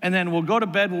 and then we'll go to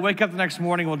bed. We'll wake up the next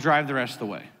morning. We'll drive the rest of the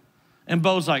way. And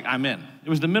Bo's like, I'm in. It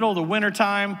was the middle of the winter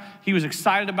time. He was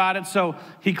excited about it. So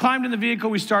he climbed in the vehicle.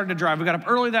 We started to drive. We got up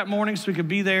early that morning so we could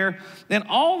be there. Then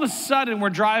all of a sudden, we're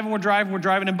driving.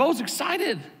 And Bo's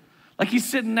excited. Like he's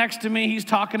sitting next to me. He's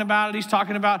talking about it. He's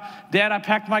talking about, Dad, I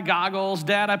packed my goggles.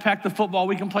 Dad, I packed the football.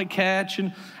 We can play catch.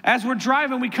 And as we're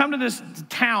driving, we come to this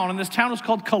town. And this town is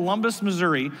called Columbus,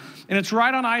 Missouri. And it's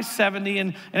right on I-70.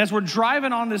 And as we're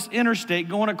driving on this interstate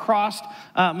going across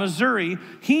Missouri,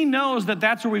 he knows that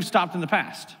that's where we've stopped in the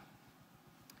past.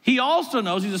 He also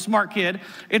knows, he's a smart kid,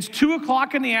 it's 2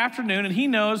 o'clock in the afternoon. And he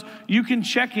knows you can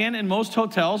check in most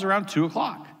hotels around 2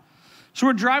 o'clock. So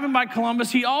we're driving by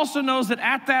Columbus. He also knows that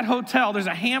at that hotel, there's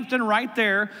a Hampton right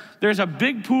there. There's a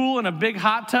big pool and a big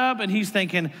hot tub, and he's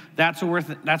thinking, that's where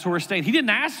we're staying. He didn't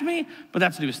ask me, but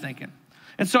that's what he was thinking.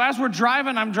 And so as we're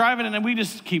driving, I'm driving, and then we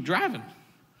just keep driving.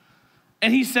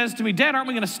 And he says to me, Dad, aren't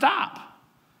we going to stop?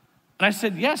 And I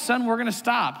said, yes, son, we're going to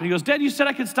stop. And he goes, Dad, you said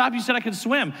I could stop. You said I could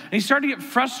swim. And he started to get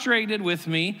frustrated with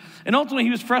me, and ultimately he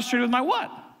was frustrated with my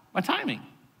what? My timing.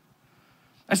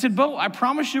 I said, Bo, I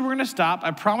promise you we're going to stop.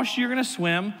 I promise you you're going to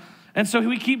swim. And so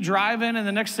we keep driving, and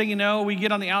the next thing you know, we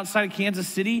get on the outside of Kansas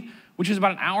City, which is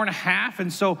about an hour and a half.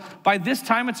 And so by this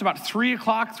time, it's about 3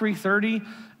 o'clock, 3:30,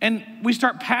 and we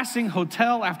start passing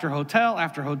hotel after hotel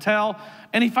after hotel.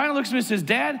 And he finally looks at me and says,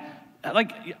 Dad,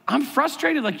 like, I'm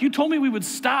frustrated. Like, you told me we would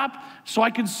stop so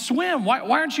I could swim. Why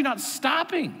aren't you not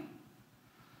stopping?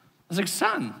 I was like,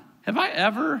 son, have I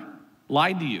ever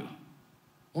lied to you?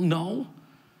 Well, no.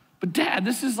 But Dad,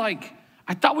 this is like,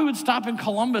 I thought we would stop in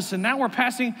Columbus, and now we're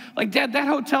passing, like, Dad, that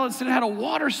hotel, it said it had a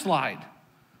water slide.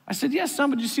 I said, yes,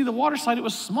 son, but you see the water slide, it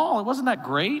was small. It wasn't that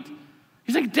great.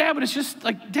 He's like, Dad, but it's just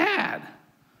like, Dad.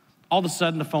 All of a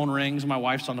sudden, the phone rings. My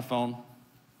wife's on the phone.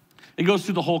 It goes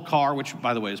through the whole car, which,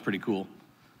 by the way, is pretty cool.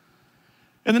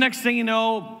 And the next thing you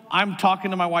know, I'm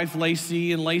talking to my wife,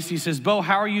 Lacey, and Lacey says, Bo,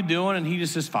 how are you doing? And he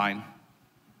just says, fine.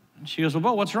 And she goes, well,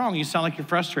 Bo, what's wrong? You sound like you're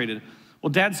frustrated. Well,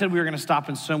 Dad said we were going to stop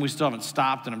and swim. We still haven't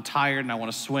stopped, and I'm tired, and I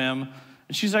want to swim.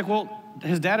 And she's like, well,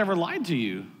 has Dad ever lied to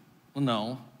you? Well,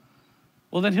 no.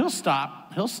 Well, then he'll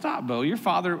stop. He'll stop, Bo. Your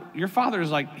father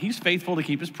is like, he's faithful to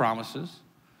keep his promises.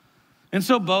 And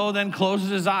so Bo then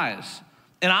closes his eyes.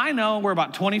 And I know we're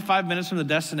about 25 minutes from the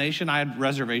destination I had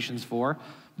reservations for.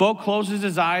 Bo closes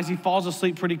his eyes. He falls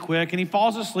asleep pretty quick, and he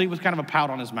falls asleep with kind of a pout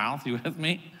on his mouth. You with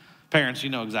me? Parents, you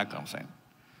know exactly what I'm saying.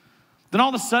 Then all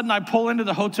of a sudden, I pull into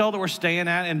the hotel that we're staying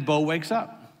at, and Bo wakes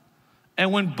up.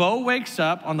 And when Bo wakes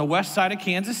up on the west side of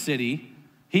Kansas City,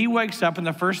 he wakes up, and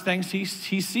the first thing he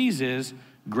sees is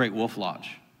Great Wolf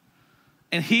Lodge.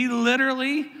 And he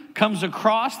literally comes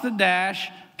across the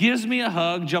dash, gives me a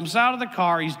hug, jumps out of the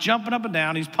car. He's jumping up and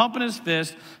down. He's pumping his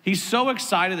fist. He's so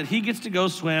excited that he gets to go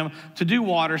swim, to do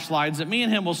water slides, that me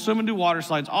and him will swim and do water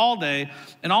slides all day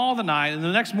and all the night. And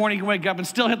the next morning, he can wake up and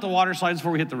still hit the water slides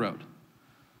before we hit the road.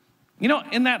 You know,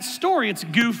 in that story, it's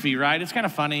goofy, right? It's kind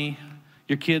of funny.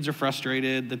 Your kids are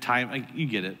frustrated, the time, like, you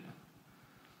get it.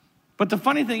 But the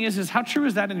funny thing is how true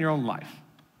is that in your own life?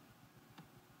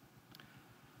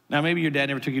 Now, maybe your dad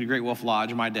never took you to Great Wolf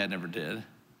Lodge, my dad never did.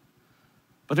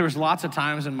 But there was lots of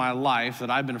times in my life that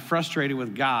I've been frustrated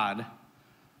with God,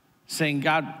 saying,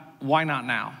 God, why not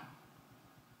now?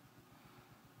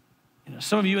 You know,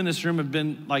 some of you in this room have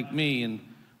been like me, and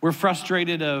we're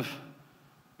frustrated of,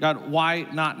 God, why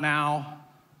not now?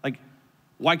 Like,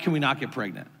 why can we not get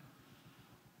pregnant?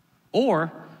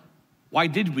 Or, why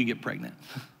did we get pregnant?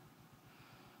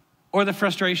 Or the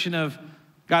frustration of,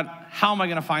 God, how am I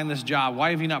gonna find this job?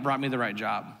 Why have you not brought me the right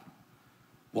job?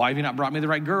 Why have you not brought me the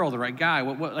right girl, the right guy?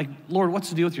 Like, Lord, what's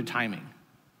the deal with your timing?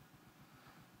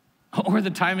 Or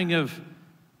the timing of,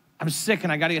 I'm sick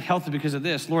and I gotta get healthy because of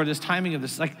this. Lord, this timing of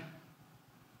this, like.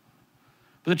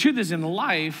 But the truth is, in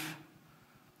life,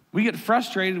 we get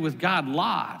frustrated with God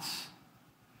lots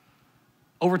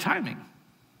over timing.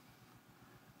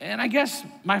 And I guess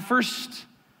my first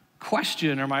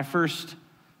question or my first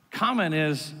comment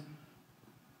is,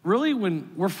 really,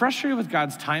 when we're frustrated with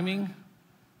God's timing,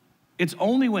 it's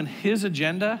only when his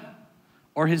agenda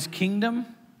or his kingdom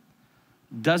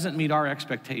doesn't meet our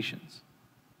expectations.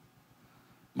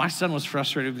 My son was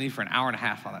frustrated with me for an hour and a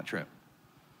half on that trip.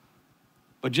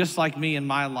 But just like me in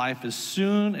my life, as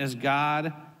soon as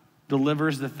God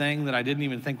delivers the thing that I didn't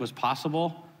even think was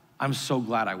possible, I'm so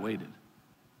glad I waited.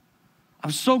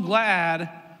 I'm so glad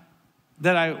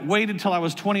that I waited till I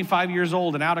was 25 years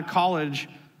old and out of college,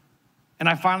 and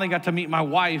I finally got to meet my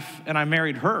wife and I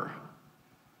married her.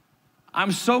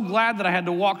 I'm so glad that I had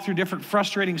to walk through different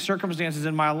frustrating circumstances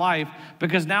in my life,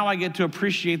 because now I get to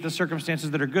appreciate the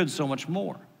circumstances that are good so much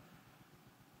more.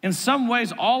 In some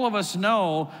ways, all of us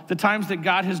know the times that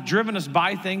God has driven us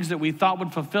by things that we thought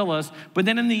would fulfill us, but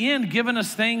then in the end, given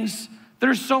us things that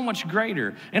are so much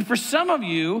greater. And for some of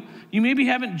you, you maybe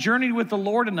haven't journeyed with the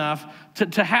Lord enough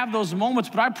to have those moments,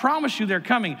 but I promise you they're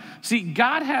coming. See,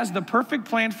 God has the perfect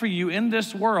plan for you in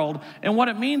this world, and what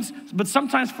it means, but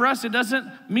sometimes for us, it doesn't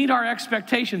meet our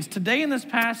expectations. Today in this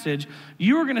passage,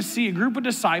 you are gonna see a group of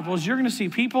disciples, you're gonna see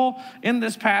people in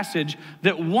this passage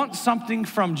that want something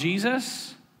from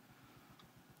Jesus.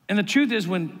 And the truth is,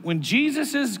 when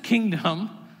Jesus' kingdom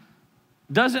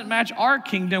doesn't match our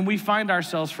kingdom, we find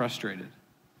ourselves frustrated.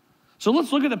 So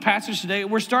let's look at the passage today.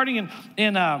 We're starting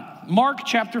in Mark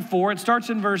chapter 4. It starts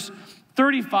in verse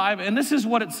 35, and this is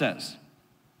what it says.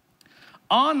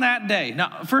 On that day,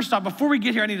 now first off, before we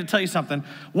get here, I need to tell you something.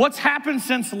 What's happened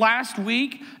since last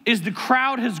week is the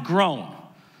crowd has grown.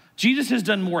 Jesus has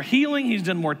done more healing. He's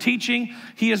done more teaching.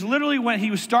 He has literally, when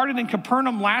he was started in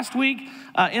Capernaum last week,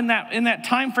 in that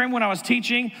time frame when I was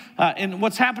teaching, and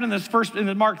what's happened in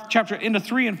the Mark chapter into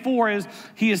 3 and 4 is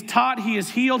he has taught, he has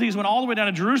healed, he's went all the way down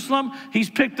to Jerusalem. He's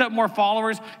picked up more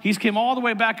followers. He's came all the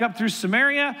way back up through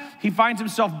Samaria. He finds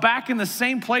himself back in the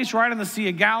same place right on the Sea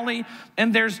of Galilee,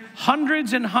 and there's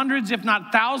hundreds and hundreds, if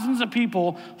not thousands of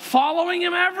people following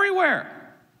him everywhere.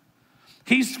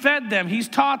 He's fed them, he's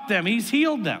taught them, he's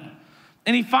healed them.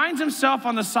 And he finds himself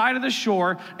on the side of the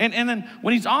shore, and then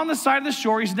when he's on the side of the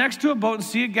shore, he's next to a boat in the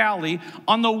Sea of Galilee.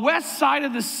 On the west side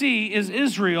of the sea is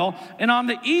Israel, and on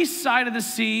the east side of the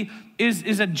sea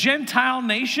is a Gentile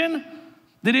nation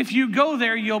that if you go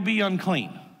there, you'll be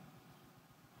unclean.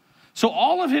 So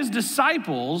all of his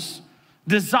disciples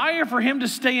desire for him to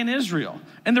stay in Israel.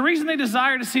 And the reason they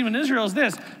desire to see him in Israel is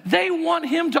this: they want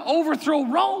him to overthrow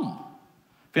Rome.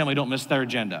 Family, don't miss their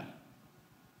agenda.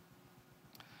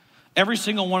 Every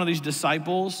single one of these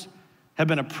disciples have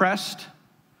been oppressed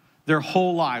their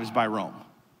whole lives by Rome.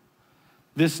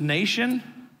 This nation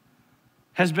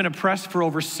has been oppressed for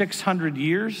over 600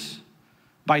 years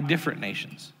by different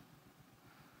nations.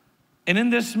 And in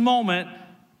this moment,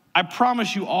 I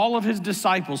promise you, all of his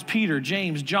disciples, Peter,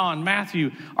 James, John,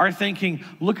 Matthew, are thinking,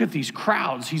 look at these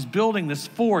crowds. He's building this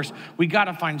force. We got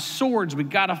to find swords. We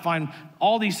got to find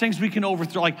all these things we can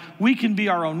overthrow. Like, we can be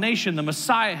our own nation. The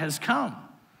Messiah has come.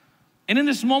 And in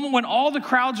this moment when all the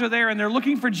crowds are there and they're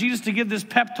looking for Jesus to give this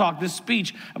pep talk, this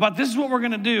speech about this is what we're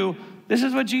going to do, this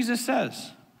is what Jesus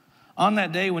says. On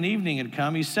that day when evening had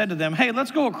come, he said to them, hey,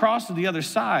 let's go across to the other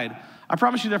side. I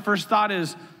promise you their first thought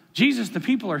is, Jesus, the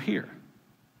people are here.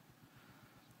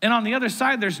 And on the other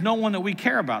side, there's no one that we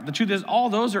care about. The truth is, all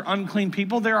those are unclean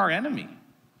people. They're our enemy.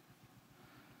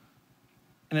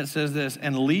 And it says this,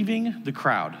 and leaving the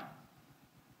crowd,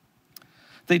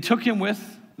 they took him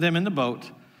with them in the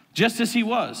boat, just as he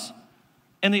was,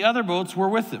 and the other boats were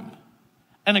with him.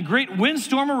 And a great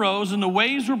windstorm arose, and the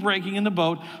waves were breaking in the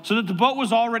boat, so that the boat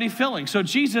was already filling. So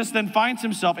Jesus then finds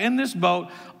himself in this boat,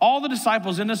 all the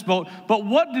disciples in this boat. But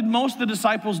what did most of the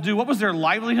disciples do? What was their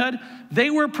livelihood? They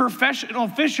were professional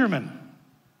fishermen.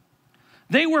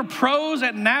 They were pros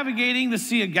at navigating the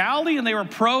Sea of Galilee, and they were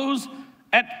pros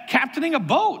at captaining a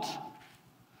boat.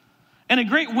 And a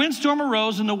great windstorm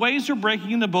arose, and the waves were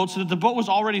breaking in the boat, so that the boat was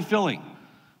already filling.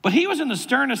 But he was in the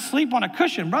stern asleep on a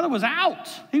cushion. Brother was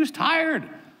out. He was tired.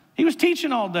 He was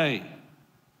teaching all day.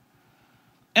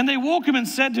 And they woke him and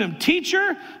said to him,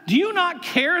 teacher, do you not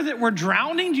care that we're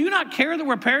drowning? Do you not care that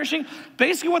we're perishing?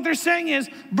 Basically what they're saying is,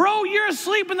 bro, you're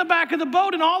asleep in the back of the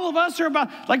boat and all of us are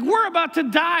we're about to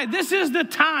die. This is the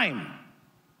time.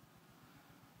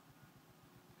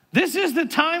 This is the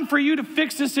time for you to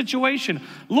fix this situation.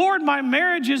 Lord, my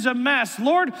marriage is a mess.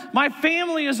 Lord, my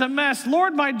family is a mess.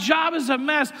 Lord, my job is a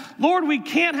mess. Lord, we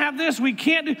can't have this. We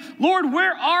can't do. Lord,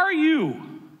 where are you?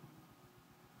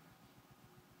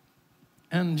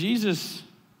 And Jesus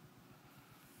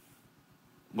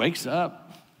wakes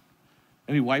up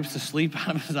and he wipes the sleep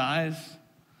out of his eyes.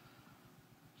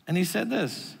 And he said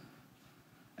this,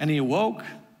 and he awoke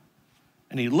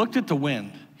and he looked at the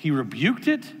wind. He rebuked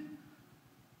it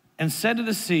and said to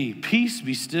the sea, peace,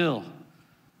 be still.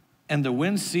 And the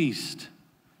wind ceased,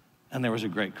 and there was a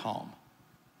great calm.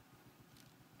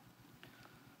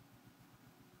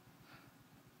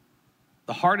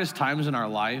 The hardest times in our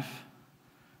life,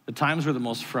 the times we're the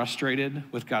most frustrated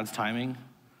with God's timing,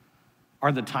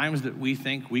 are the times that we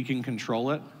think we can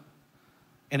control it,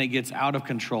 and it gets out of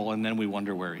control, and then we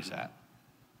wonder where he's at.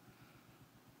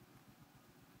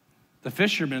 The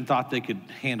fishermen thought they could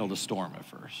handle the storm at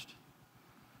first.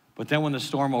 But then when the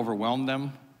storm overwhelmed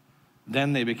them,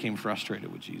 then they became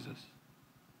frustrated with Jesus.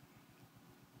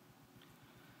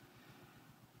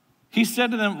 He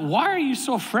said to them, why are you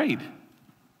so afraid?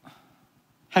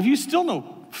 Have you still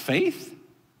no faith?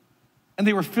 And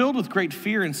they were filled with great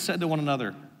fear and said to one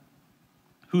another,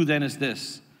 who then is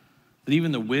this, that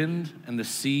even the wind and the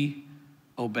sea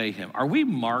obey him? Are we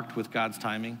marked with God's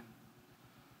timing?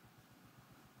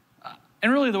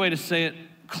 And really the way to say it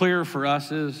clear for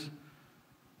us is,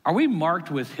 are we marked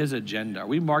with his agenda? Are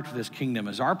we marked with his kingdom?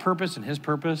 Is our purpose and his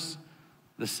purpose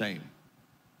the same?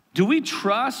 Do we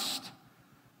trust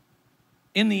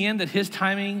in the end that his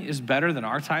timing is better than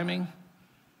our timing?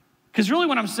 Because really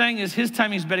what I'm saying is his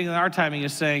timing is better than our timing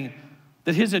is saying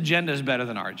that his agenda is better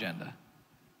than our agenda.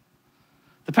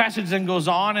 The passage then goes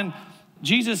on, and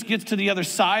Jesus gets to the other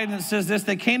side, and it says this: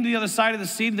 they came to the other side of the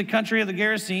sea, to the country of the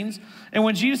Gerasenes. And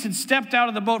when Jesus had stepped out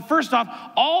of the boat, first off,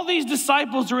 all these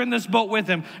disciples are in this boat with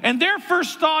him. And their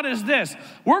first thought is this: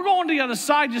 we're going to the other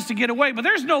side just to get away. But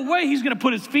there's no way he's going to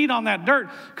put his feet on that dirt,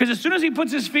 because as soon as he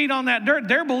puts his feet on that dirt,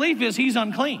 their belief is he's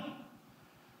unclean.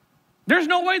 There's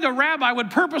no way the rabbi would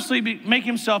purposely make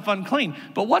himself unclean.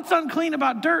 But what's unclean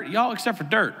about dirt, y'all, except for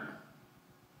dirt?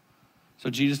 So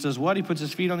Jesus does what? He puts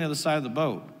his feet on the other side of the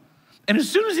boat. And as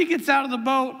soon as he gets out of the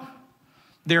boat,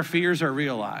 their fears are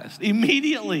realized.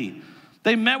 Immediately,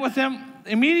 they met with him.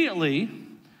 Immediately,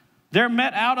 there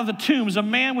met out of the tombs a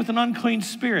man with an unclean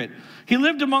spirit. He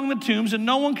lived among the tombs, and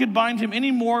no one could bind him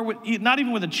anymore, not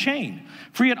even with a chain.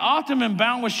 For he had often been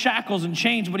bound with shackles and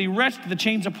chains, but he wrenched the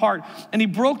chains apart, and he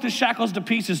broke the shackles to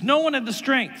pieces. No one had the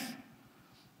strength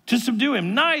to subdue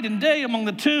him. Night and day among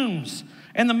the tombs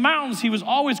and the mountains, he was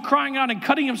always crying out and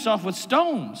cutting himself with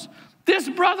stones. This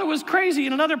brother was crazy.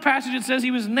 In another passage, it says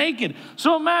he was naked.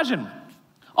 So imagine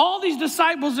all these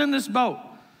disciples in this boat.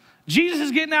 Jesus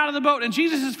is getting out of the boat, and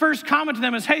Jesus' first comment to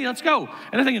them is, hey, let's go.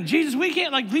 And they're thinking, Jesus, we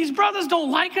can't, like, these brothers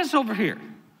don't like us over here.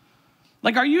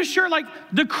 Like, are you sure? Like,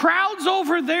 the crowd's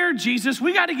over there, Jesus.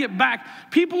 We got to get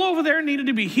back. People over there needed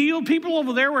to be healed. People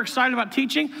over there were excited about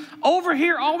teaching. Over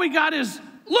here, all we got is,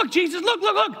 look, Jesus,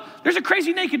 look. There's a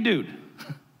crazy naked dude.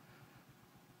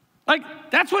 Like,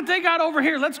 that's what they got over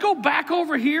here. Let's go back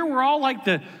over here where all, like,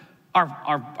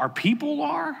 our people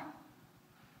are.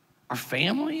 Our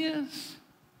family is.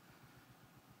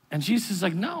 And Jesus is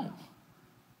like, no.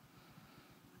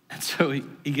 And so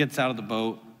he gets out of the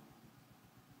boat,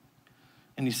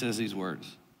 and he says these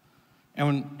words. And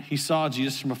when he saw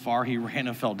Jesus from afar, he ran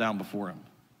and fell down before him.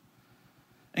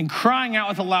 And crying out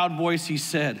with a loud voice, he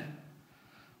said,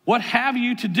 what have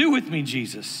you to do with me,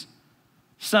 Jesus,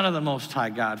 Son of the Most High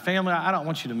God? Family, I don't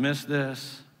want you to miss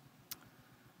this,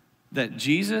 that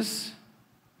Jesus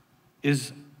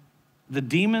is, the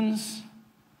demons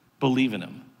believe in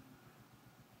him.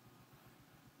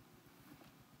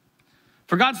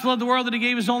 For God so loved the world that he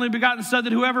gave his only begotten Son,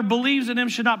 that whoever believes in him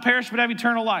should not perish but have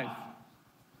eternal life.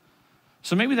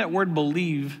 So maybe that word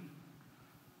believe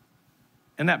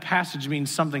in that passage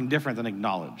means something different than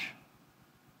acknowledge.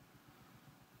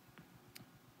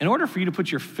 In order for you to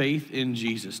put your faith in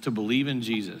Jesus, to believe in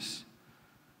Jesus,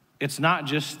 it's not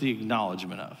just the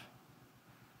acknowledgement of.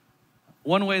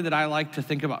 One way that I like to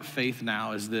think about faith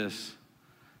now is this: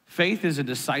 faith is a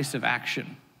decisive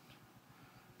action.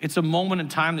 It's a moment in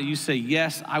time that you say,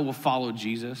 yes, I will follow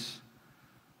Jesus.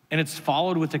 And it's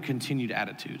followed with a continued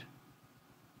attitude.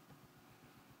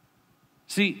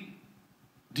 See,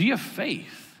 do you have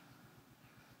faith?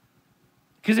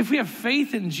 Because if we have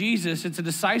faith in Jesus, it's a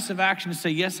decisive action to say,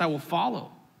 yes, I will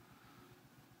follow.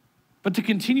 But the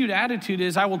continued attitude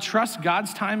is, I will trust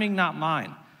God's timing, not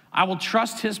mine. I will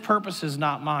trust his purposes,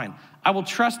 not mine. I will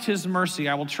trust his mercy.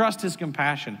 I will trust his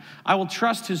compassion. I will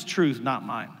trust his truth, not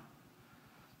mine.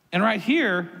 And right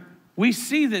here, we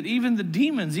see that even the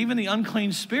demons, even the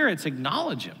unclean spirits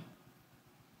acknowledge him.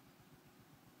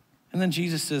 And then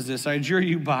Jesus says this: I adjure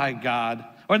you by God,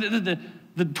 or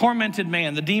the tormented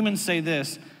man, the demons say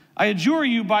this: I adjure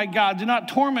you by God, do not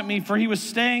torment me, for he was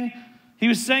saying to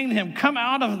him, come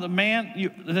out of the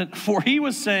man, for he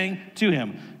was saying to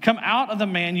him, come out of the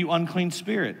man, you unclean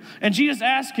spirit. And Jesus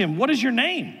asked him, what is your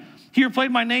name? He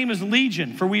replied, my name is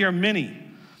Legion, for we are many.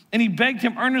 And he begged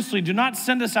him earnestly, do not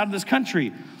send us out of this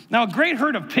country. Now a great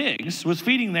herd of pigs was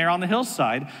feeding there on the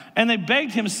hillside, and they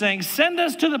begged him, saying, send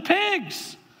us to the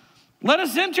pigs, let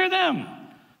us enter them.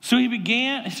 So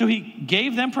he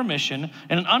gave them permission,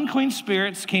 and an unclean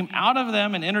spirits came out of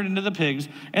them and entered into the pigs,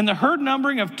 and the herd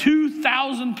numbering of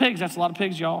 2,000 pigs, that's a lot of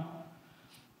pigs, y'all,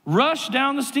 rushed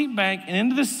down the steep bank and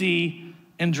into the sea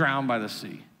and drowned by the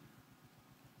sea.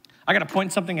 I got to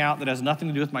point something out that has nothing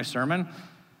to do with my sermon,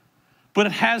 but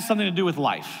it has something to do with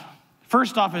life.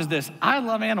 First off is this: I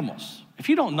love animals. If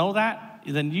you don't know that,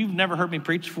 then you've never heard me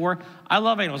preach before. I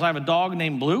love animals. I have a dog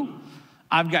named Blue.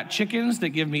 I've got chickens that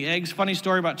give me eggs. Funny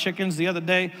story about chickens. The other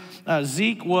day,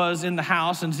 Zeke was in the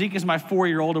house, and Zeke is my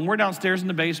 4-year-old, and we're downstairs in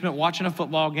the basement watching a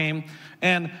football game,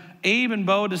 and Abe and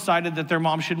Bo decided that their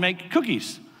mom should make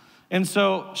cookies. And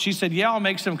so she said, yeah, I'll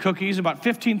make some cookies. About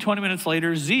 15, 20 minutes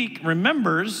later, Zeke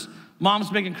remembers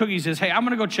mom's making cookies, says, hey, I'm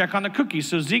gonna go check on the cookies.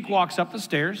 So Zeke walks up the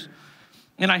stairs,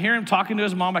 and I hear him talking to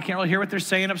his mom. I can't really hear what they're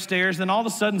saying upstairs. Then all of a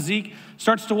sudden, Zeke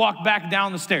starts to walk back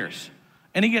down the stairs.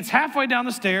 And he gets halfway down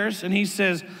the stairs, and he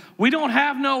says, we don't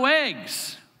have no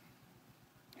eggs.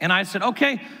 And I said,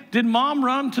 okay, did mom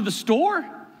run to the store?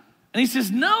 And he says,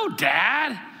 no,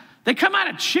 Dad. They come out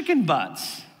of chicken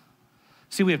butts.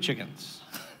 See, we have chickens.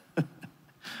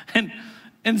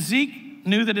 And Zeke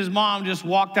knew that his mom just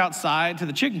walked outside to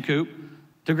the chicken coop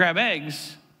to grab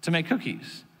eggs to make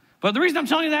cookies. But the reason I'm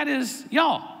telling you that is,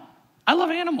 y'all, I love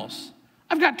animals.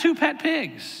 I've got 2 pet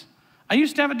pigs. I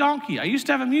used to have a donkey. I used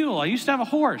to have a mule. I used to have a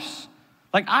horse.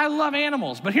 Like, I love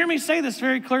animals. But hear me say this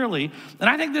very clearly, and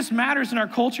I think this matters in our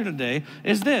culture today,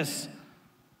 is this,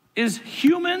 is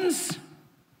humans,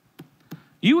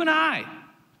 you and I,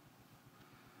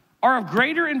 are of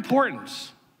greater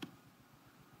importance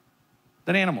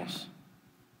than animals.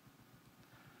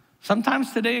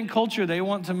 Sometimes today in culture, they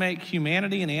want to make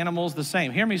humanity and animals the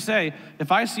same. Hear me say,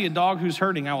 if I see a dog who's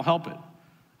hurting, I will help it.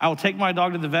 I will take my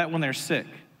dog to the vet when they're sick.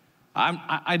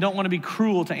 I don't want to be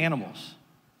cruel to animals.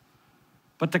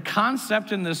 But the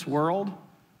concept in this world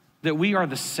that we are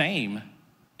the same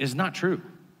is not true.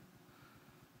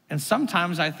 And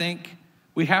sometimes I think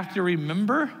we have to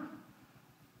remember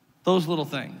those little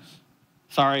things.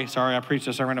 Sorry, I preached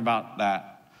a sermon about that.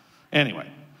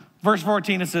 Anyway, verse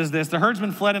 14, it says this, the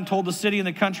herdsmen fled and told the city and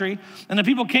the country, and the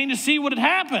people came to see what had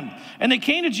happened. And they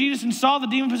came to Jesus and saw the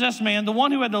demon-possessed man, the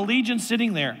one who had the legion,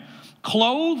 sitting there,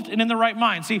 clothed and in the right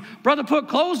mind. See, brother put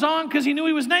clothes on because he knew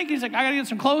he was naked. He's like, I gotta get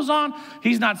some clothes on.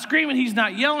 He's not screaming, he's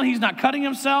not yelling, he's not cutting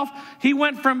himself. He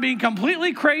went from being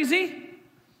completely crazy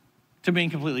to being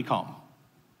completely calm.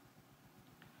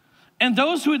 And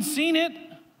those who had seen it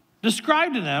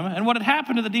described to them and what had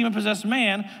happened to the demon-possessed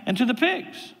man and to the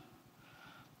pigs.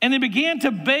 And they began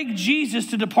to beg Jesus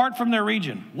to depart from their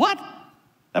region. What?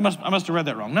 I must have read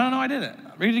that wrong. No, I didn't.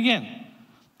 Read it again.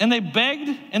 And they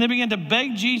began to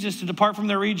beg Jesus to depart from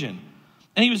their region.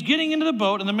 And he was getting into the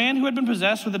boat, and the man who had been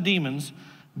possessed with the demons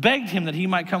begged him that he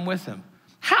might come with him.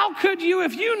 How could you,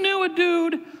 if you knew a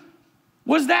dude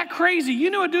was that crazy,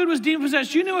 you knew a dude was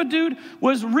demon-possessed, you knew a dude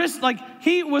was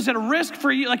he was at a risk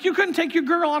for you, like you couldn't take your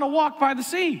girl on a walk by the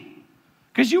sea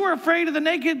because you were afraid of the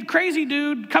naked, crazy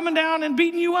dude coming down and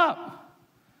beating you up.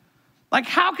 Like,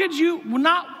 how could you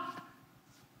not,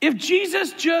 if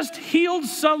Jesus just healed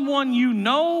someone you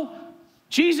know,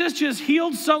 Jesus just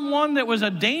healed someone that was a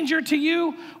danger to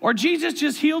you, or Jesus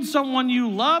just healed someone you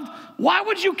loved, why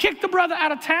would you kick the brother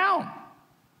out of town?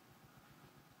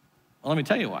 Well, let me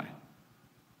tell you why.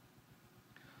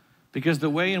 Because the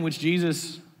way in which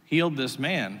Jesus healed this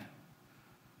man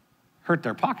hurt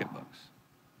their pocketbooks.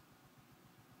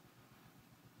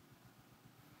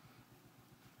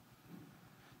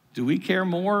 Do we care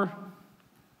more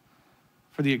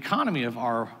for the economy of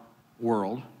our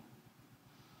world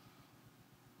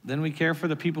than we care for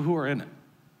the people who are in it?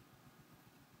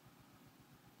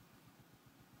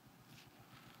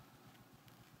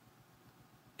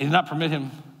 He did not permit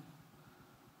him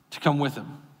to come with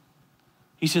him.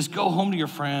 He says, go home to your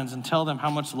friends and tell them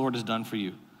how much the Lord has done for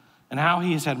you and how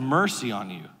he has had mercy on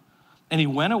you. And he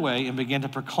went away and began to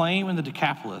proclaim in the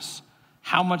Decapolis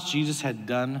how much Jesus had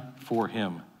done for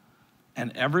him.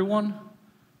 And everyone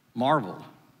marveled.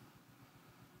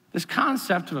 This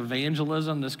concept of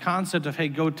evangelism, this concept of, hey,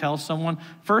 go tell someone.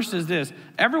 First is this,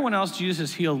 everyone else Jesus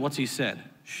has healed, what's he said?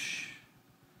 Shh,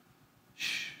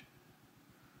 shh.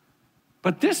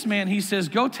 But this man, he says,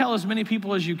 go tell as many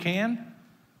people as you can,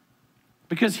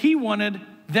 because he wanted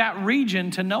that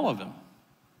region to know of him.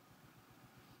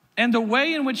 And the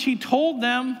way in which he told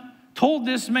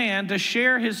this man to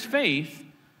share his faith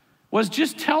was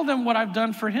just tell them what I've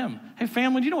done for him. Hey,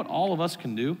 family, do you know what all of us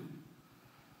can do?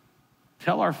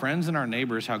 Tell our friends and our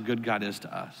neighbors how good God is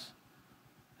to us.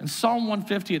 In Psalm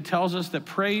 150, it tells us that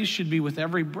praise should be with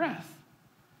every breath.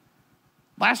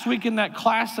 Last week in that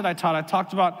class that I taught, I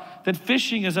talked about that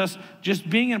fishing is us just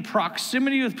being in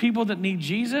proximity with people that need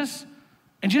Jesus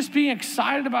and just being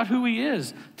excited about who he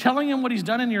is, telling him what he's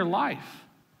done in your life.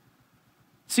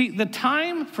 See, the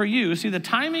time for you, the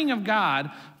timing of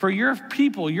God for your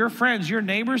people, your friends, your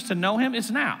neighbors to know him, it's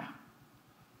now.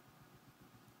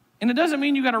 And it doesn't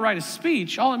mean you got to write a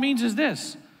speech. All it means is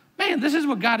this, man, this is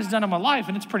what God has done in my life,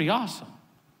 and it's pretty awesome.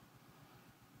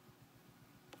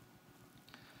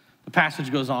 The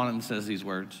passage goes on and says these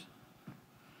words.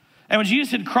 And when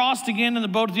Jesus had crossed again in the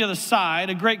boat to the other side,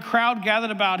 a great crowd gathered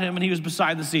about him, and he was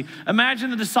beside the sea. Imagine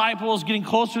the disciples getting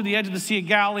closer to the edge of the Sea of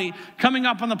Galilee, coming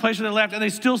up on the place where they left, and they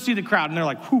still see the crowd, and they're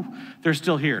like, whew, they're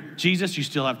still here. Jesus, you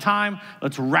still have time.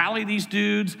 Let's rally these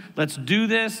dudes. Let's do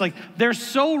this. Like, they're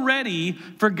so ready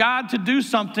for God to do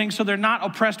something so they're not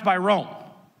oppressed by Rome.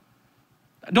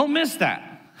 Don't miss that.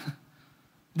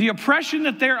 The oppression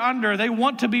that they're under, they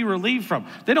want to be relieved from.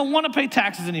 They don't want to pay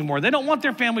taxes anymore. They don't want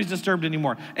their families disturbed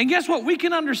anymore. And guess what? We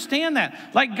can understand that.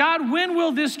 Like, God, when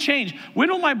will this change? When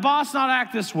will my boss not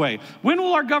act this way? When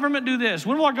will our government do this?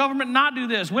 When will our government not do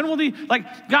this? When will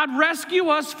God rescue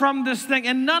us from this thing?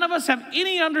 And none of us have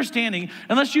any understanding,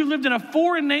 unless you lived in a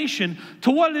foreign nation,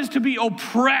 to what it is to be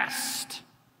oppressed.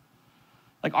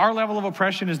 Like, our level of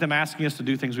oppression is them asking us to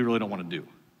do things we really don't want to do.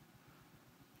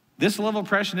 This level of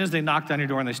oppression is they knock down your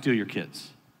door and they steal your kids.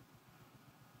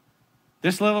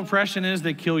 This level of oppression is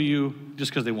they kill you just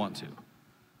because they want to.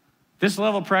 This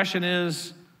level of oppression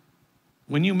is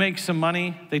when you make some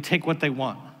money, they take what they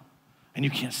want and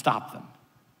you can't stop them.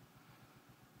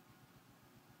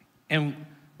 And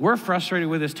we're frustrated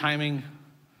with this timing.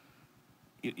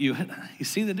 You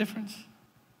see the difference?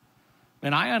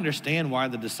 And I understand why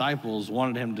the disciples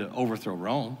wanted him to overthrow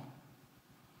Rome.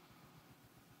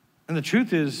 And the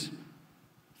truth is,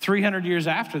 300 years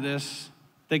after this,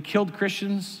 they killed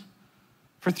Christians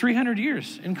for 300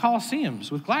 years in Colosseums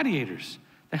with gladiators.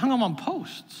 They hung them on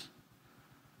posts.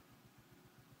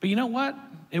 But you know what?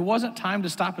 It wasn't time to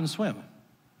stop and swim.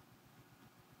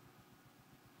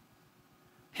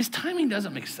 His timing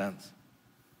doesn't make sense.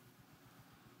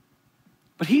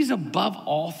 But he's above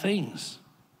all things.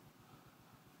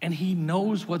 And he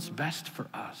knows what's best for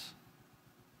us.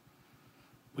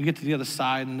 We get to the other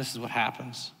side, and this is what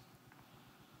happens.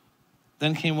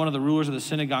 Then came one of the rulers of the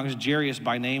synagogues, Jairus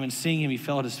by name, and seeing him, he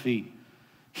fell at his feet.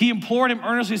 He implored him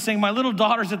earnestly, saying, "My little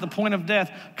daughter's at the point of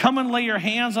death. Come and lay your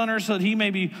hands on her so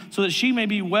that she may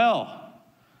be well."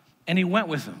 And he went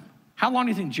with him. How long do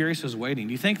you think Jairus was waiting?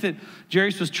 Do you think that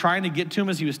Jairus was trying to get to him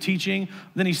as he was teaching?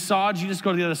 Then he saw Jesus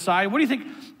go to the other side. What do you think?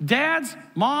 Dads,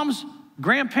 moms,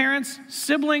 grandparents,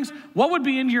 siblings, what would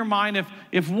be in your mind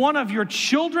if one of your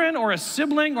children or a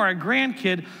sibling or a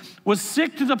grandkid was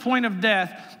sick to the point of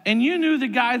death and you knew the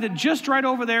guy that just right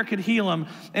over there could heal him,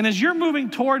 and as you're moving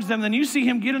towards them, then you see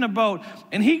him get in a boat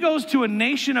and he goes to a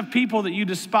nation of people that you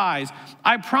despise?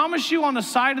 I promise you, on the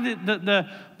side of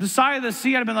the side of the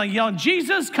sea, I'd have been like yelling,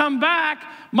 "Jesus, come back,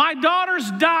 my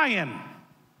daughter's dying."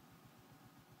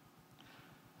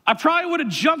 I probably would have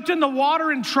jumped in the water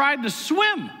and tried to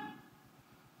swim.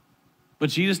 But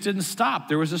Jesus didn't stop.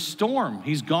 There was a storm.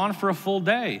 He's gone for a full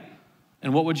day.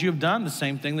 And what would you have done? The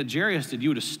same thing that Jairus did. You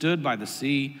would have stood by the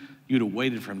sea. You would have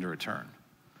waited for him to return.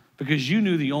 Because you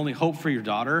knew the only hope for your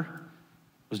daughter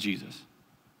was Jesus.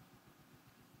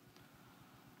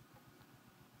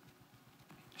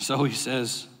 So he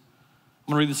says,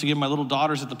 I'm going to read this again. "My little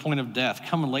daughter's at the point of death.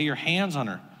 Come and lay your hands on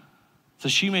her so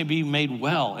she may be made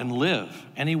well and live."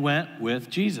 And he went with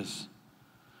Jesus.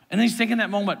 And then he's thinking that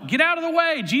moment, get out of the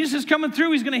way. Jesus is coming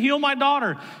through. He's going to heal my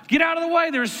daughter. Get out of the way.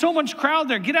 There's so much crowd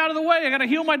there. Get out of the way. I got to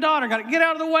heal my daughter. Get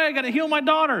out of the way. I got to heal my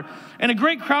daughter. And a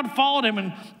great crowd followed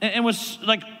him and was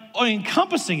like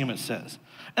encompassing him, it says.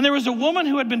 And there was a woman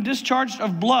who had been discharged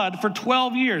of blood for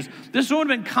 12 years. This woman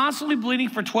had been constantly bleeding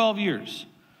for 12 years,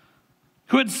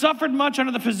 who had suffered much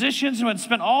under the physicians, who had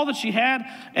spent all that she had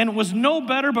and was no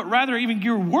better, but rather even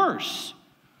grew worse.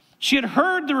 She had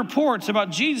heard the reports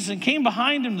about Jesus and came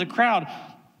behind him, the crowd,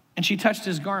 and she touched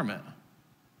his garment.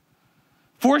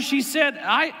 For she said,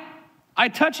 I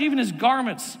touch even his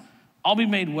garments, I'll be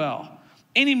made well.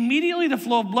 And immediately the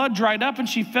flow of blood dried up, and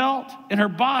she felt in her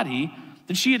body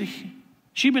that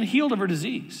she'd been healed of her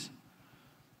disease.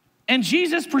 And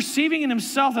Jesus, perceiving in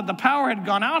himself that the power had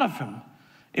gone out of him,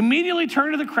 immediately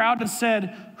turned to the crowd and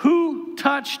said, "Who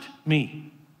touched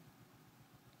me?"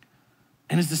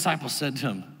 And his disciples said to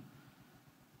him,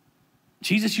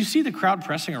 "Jesus, you see the crowd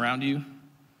pressing around you,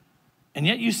 and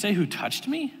yet you say, 'Who touched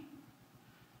me?'"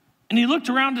 And he looked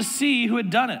around to see who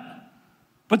had done it.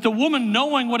 But the woman,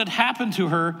 knowing what had happened to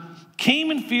her,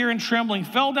 came in fear and trembling,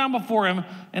 fell down before him,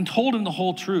 and told him the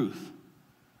whole truth.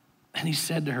 And he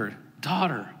said to her,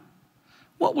 "Daughter,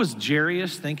 what was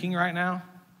Jairus thinking right now?"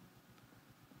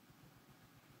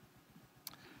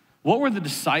 What were the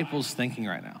disciples thinking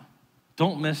right now?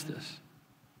 Don't miss this.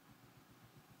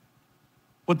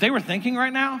 What they were thinking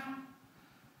right now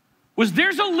was,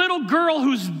 there's a little girl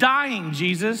who's dying,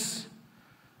 Jesus,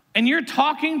 and you're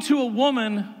talking to a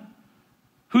woman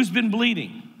who's been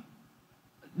bleeding.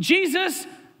 Jesus,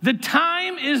 the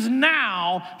time is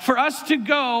now for us to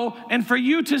go and for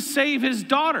you to save his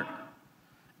daughter.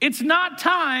 It's not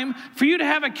time for you to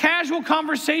have a casual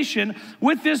conversation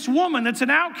with this woman that's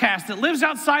an outcast that lives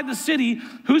outside the city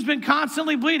who's been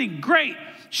constantly bleeding. Great.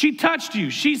 She touched you.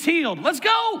 She's healed. Let's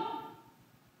go.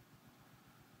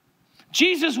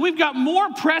 Jesus, we've got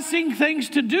more pressing things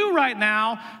to do right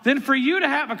now than for you to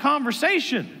have a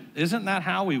conversation. Isn't that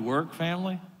how we work,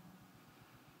 family?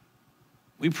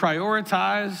 We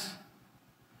prioritize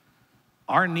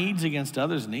our needs against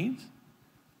others' needs.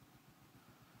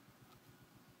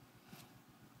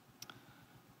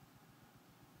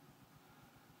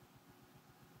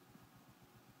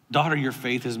 Daughter, your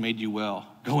faith has made you well.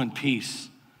 Go in peace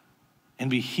and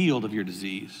be healed of your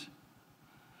disease.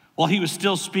 While he was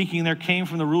still speaking, there came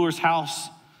from the ruler's house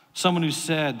someone who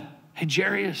said, hey,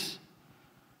 Jairus,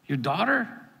 your daughter,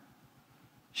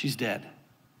 she's dead.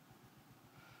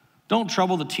 Don't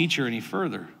trouble the teacher any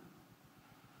further.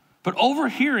 But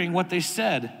overhearing what they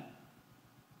said,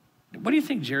 what do you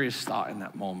think Jairus thought in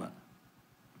that moment?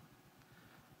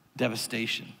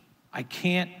 Devastation. I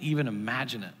can't even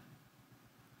imagine it.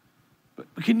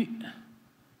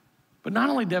 But not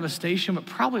only devastation, but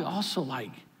probably also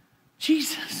like,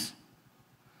 Jesus,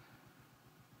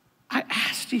 I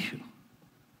asked you.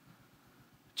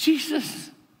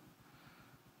 Jesus,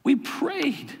 we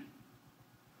prayed.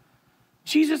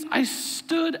 Jesus, I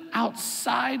stood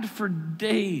outside for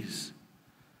days.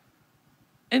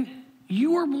 And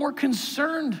you were more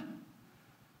concerned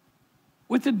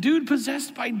with the dude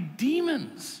possessed by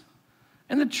demons.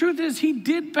 And the truth is, he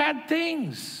did bad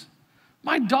things.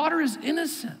 My daughter is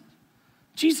innocent.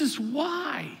 Jesus,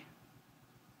 why?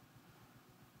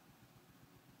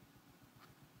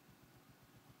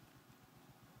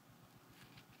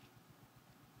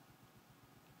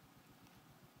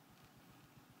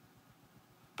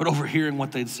 But overhearing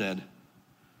what they'd said,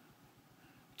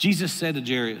 Jesus said to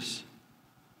Jairus,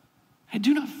 hey,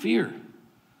 do not fear,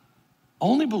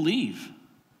 only believe.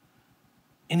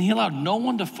 And he allowed no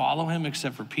one to follow him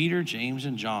except for Peter, James,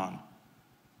 and John.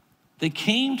 They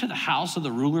came to the house of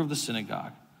the ruler of the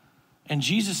synagogue, and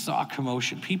Jesus saw a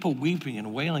commotion, people weeping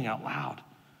and wailing out loud.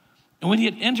 And when he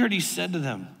had entered, he said to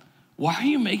them, why are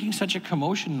you making such a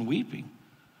commotion and weeping?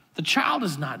 The child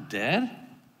is not dead,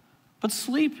 but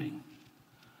sleeping.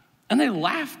 And they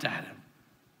laughed at him.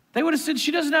 They would have said,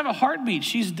 she doesn't have a heartbeat.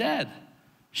 She's dead.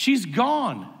 She's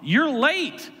gone. You're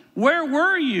late. Where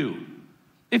were you?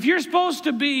 If you're supposed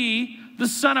to be the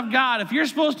Son of God, if you're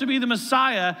supposed to be the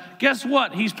Messiah, guess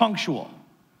what? He's punctual.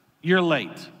 You're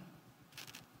late.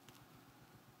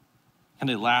 And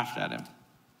they laughed at him.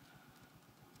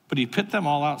 But he put them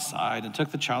all outside and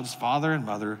took the child's father and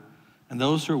mother and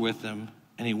those who were with them,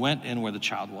 and he went in where the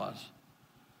child was.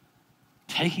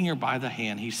 Taking her by the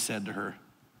hand, he said to her,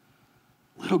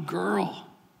 little girl,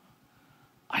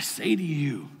 I say to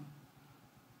you,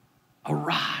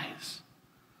 arise,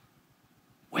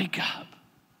 wake up.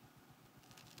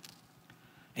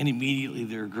 And immediately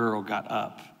their girl got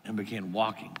up and began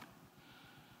walking,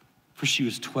 for she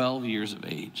was 12 years of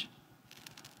age.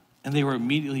 And they were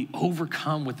immediately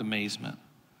overcome with amazement.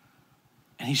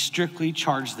 And he strictly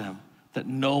charged them that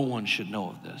no one should know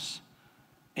of this.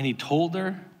 And he told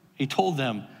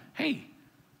them, hey,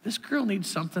 this girl needs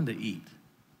something to eat.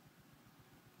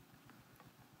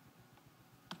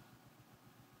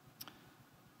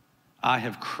 I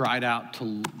have cried out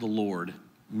to the Lord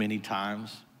many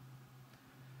times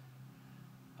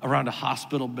around a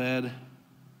hospital bed,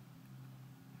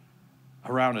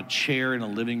 around a chair in a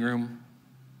living room.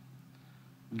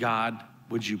 God,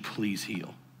 would you please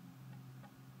heal?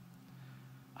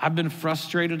 I've been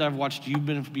frustrated. I've watched you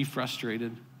be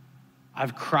frustrated.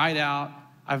 I've cried out.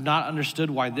 I've not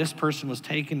understood why this person was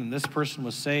taken and this person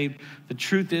was saved. The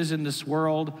truth is, in this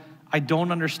world, I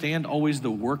don't understand always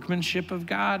the workmanship of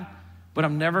God, but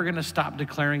I'm never going to stop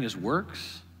declaring his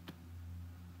works.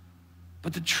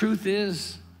 But the truth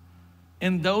is,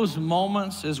 in those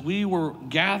moments as we were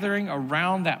gathering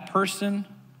around that person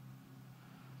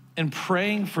and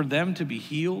praying for them to be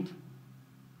healed,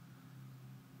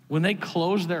 when they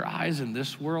closed their eyes in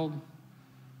this world,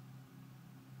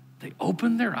 they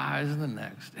opened their eyes in the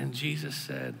next, and Jesus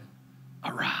said,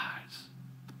 arise,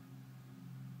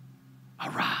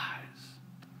 arise,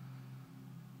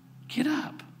 get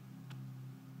up.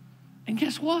 And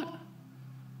guess what?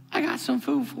 I got some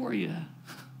food for you.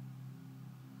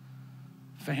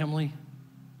 Family,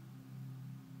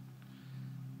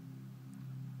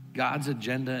 God's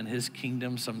agenda and his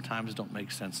kingdom sometimes don't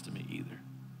make sense to me either.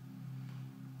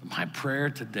 But my prayer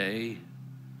today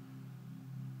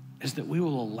is that we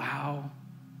will allow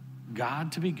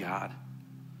God to be God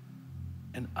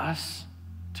and us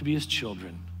to be his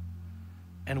children,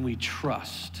 and we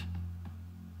trust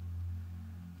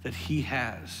that he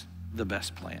has the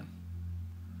best plan.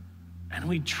 And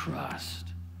we trust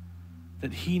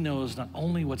that he knows not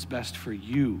only what's best for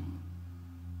you,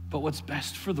 but what's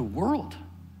best for the world.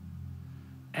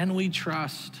 And we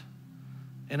trust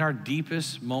in our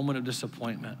deepest moment of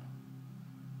disappointment,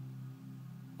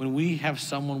 when we have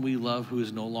someone we love who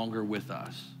is no longer with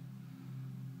us,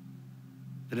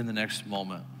 that in the next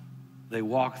moment, they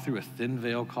walk through a thin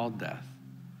veil called death,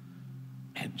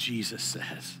 and Jesus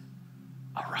says,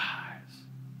 arise,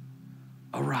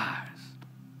 arise,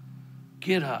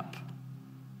 get up,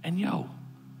 and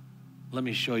let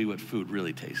me show you what food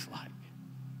really tastes like.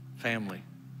 Family,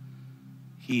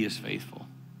 he is faithful.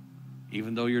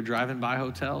 Even though you're driving by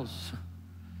hotels,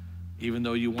 even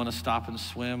though you want to stop and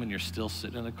swim and you're still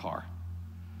sitting in the car,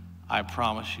 I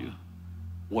promise you,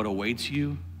 what awaits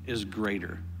you is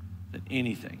greater than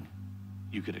anything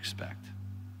you could expect.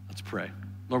 Let's pray.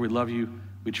 Lord, we love you.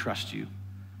 We trust you.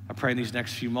 I pray in these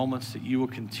next few moments that you will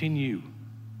continue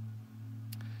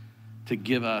to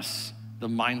give us the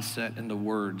mindset and the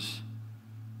words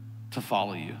to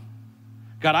follow you.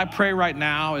 God, I pray right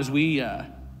now as we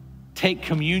take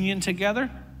communion together,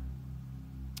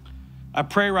 I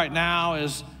pray right now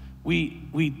as we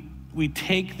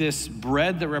take this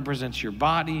bread that represents your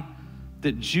body,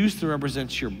 that juice that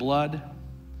represents your blood,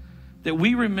 that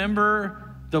we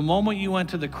remember the moment you went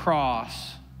to the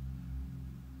cross.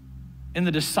 In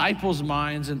the disciples'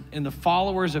 minds and in the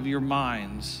followers of your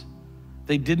minds,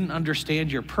 they didn't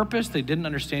understand your purpose, they didn't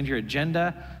understand your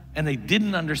agenda, and they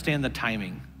didn't understand the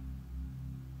timing.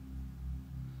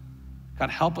 God,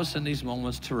 help us in these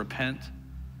moments to repent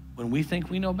when we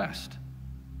think we know best.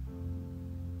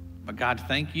 But God,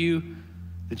 thank you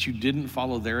that you didn't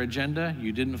follow their agenda,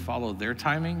 you didn't follow their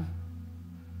timing,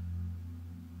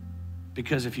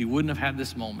 because if you wouldn't have had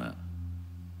this moment,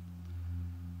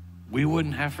 we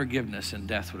wouldn't have forgiveness and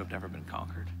death would have never been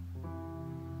conquered.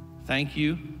 Thank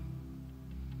you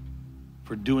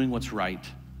for doing what's right,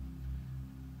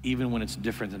 even when it's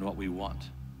different than what we want.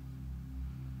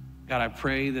 God, I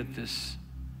pray that this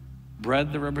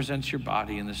bread that represents your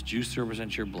body and this juice that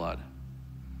represents your blood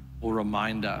will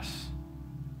remind us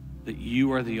that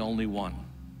you are the only one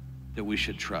that we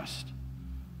should trust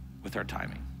with our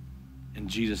timing. In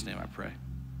Jesus' name I pray,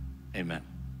 amen.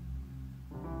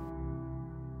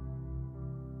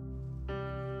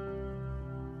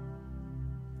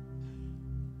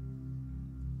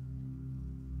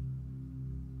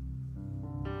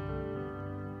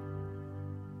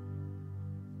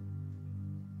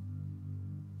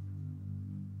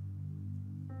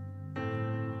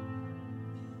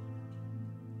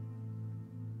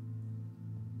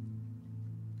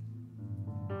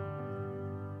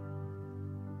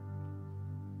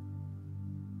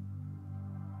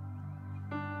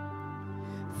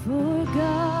 For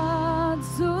God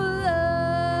so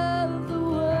loved the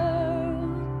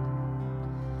world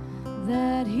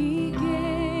that he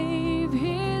gave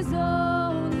his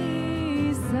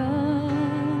only Son.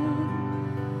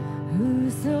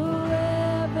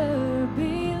 Whosoever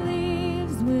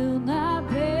believes will not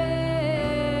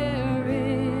perish,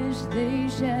 they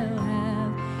shall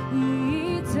have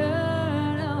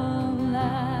eternal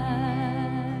life.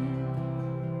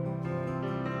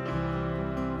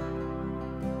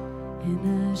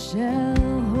 And I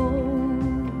shall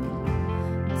hold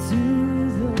to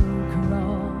the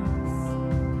cross.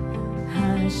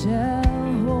 I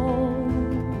shall hold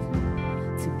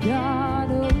to God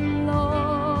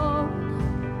alone,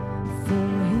 for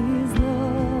his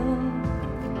love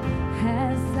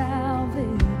has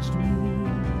salvaged me,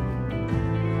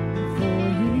 for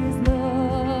his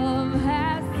love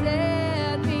has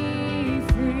set me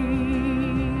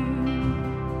free.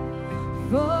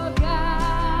 For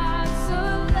God so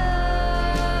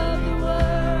loved the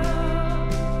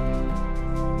world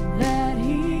that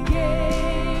he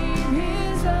gave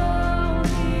his only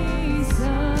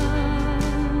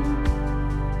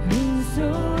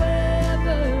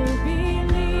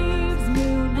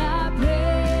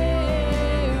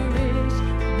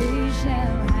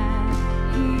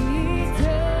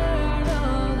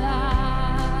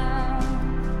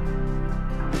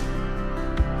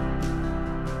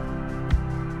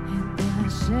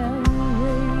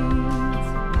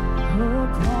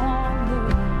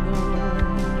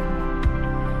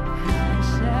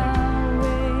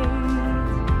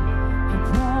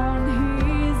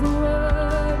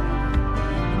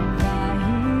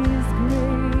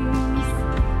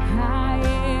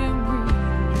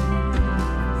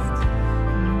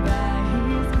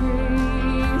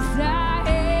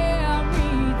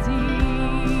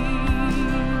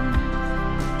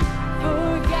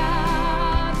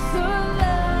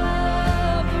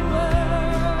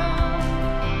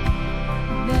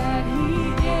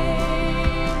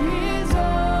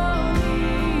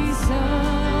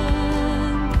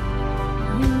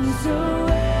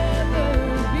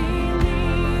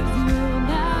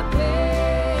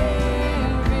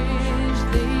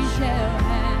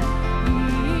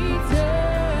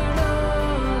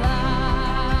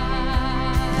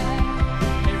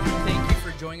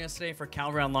us today for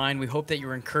Calvary Online. We hope that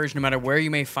you're encouraged no matter where you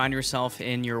may find yourself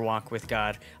in your walk with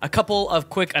God. A couple of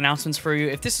quick announcements for you.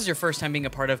 If this is your first time being a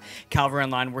part of Calvary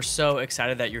Online, we're so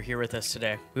excited that you're here with us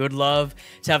today. We would love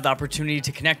to have the opportunity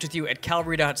to connect with you at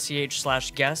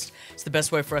calvary.ch/guest. It's the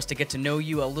best way for us to get to know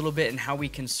you a little bit and how we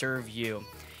can serve you.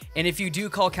 And if you do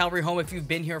call Calvary home, if you've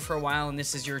been here for a while and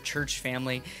this is your church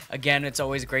family, again, it's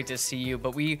always great to see you.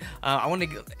 But I want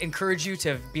to encourage you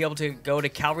to be able to go to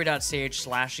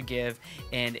calvary.ch/give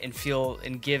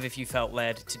and give if you felt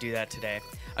led to do that today.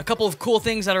 A couple of cool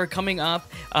things that are coming up.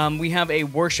 We have a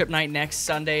worship night next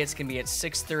Sunday. It's going to be at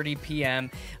 6:30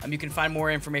 p.m. You can find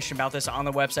more information about this on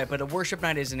the website, but a worship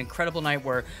night is an incredible night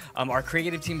where our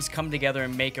creative teams come together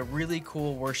and make a really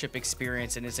cool worship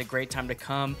experience, and it's a great time to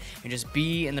come and just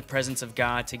be in the presence of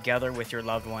God together with your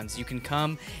loved ones. You can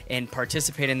come and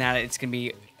participate in that. It's going to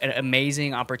be an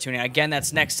amazing opportunity. Again,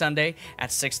 that's next Sunday at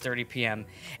 6:30 p.m.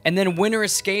 And then Winter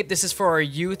Escape. This is for our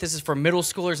youth. This is for middle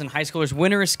schoolers and high schoolers.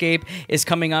 Winter Escape is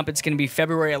coming up. It's going to be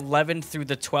February 11th through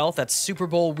the 12th. That's Super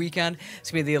Bowl weekend.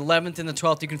 It's going to be the 11th and the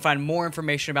 12th. You can find more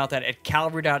information about that at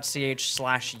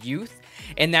calvary.ch/youth.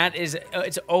 And that is,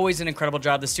 it's always an incredible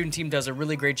job. The student team does a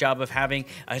really great job of having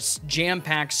a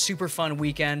jam-packed, super fun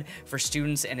weekend for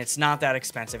students, and it's not that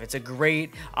expensive. It's a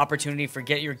great opportunity for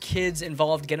get your kids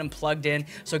involved, get them plugged in.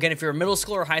 So again, if you're a middle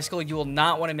school or high school, you will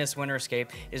not want to miss Winter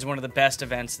Escape. It is one of the best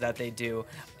events that they do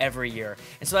every year.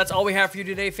 And so that's all we have for you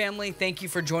today, family. Thank you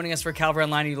for joining us for Calvary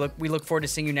Online. We look forward to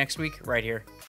seeing you next week right here.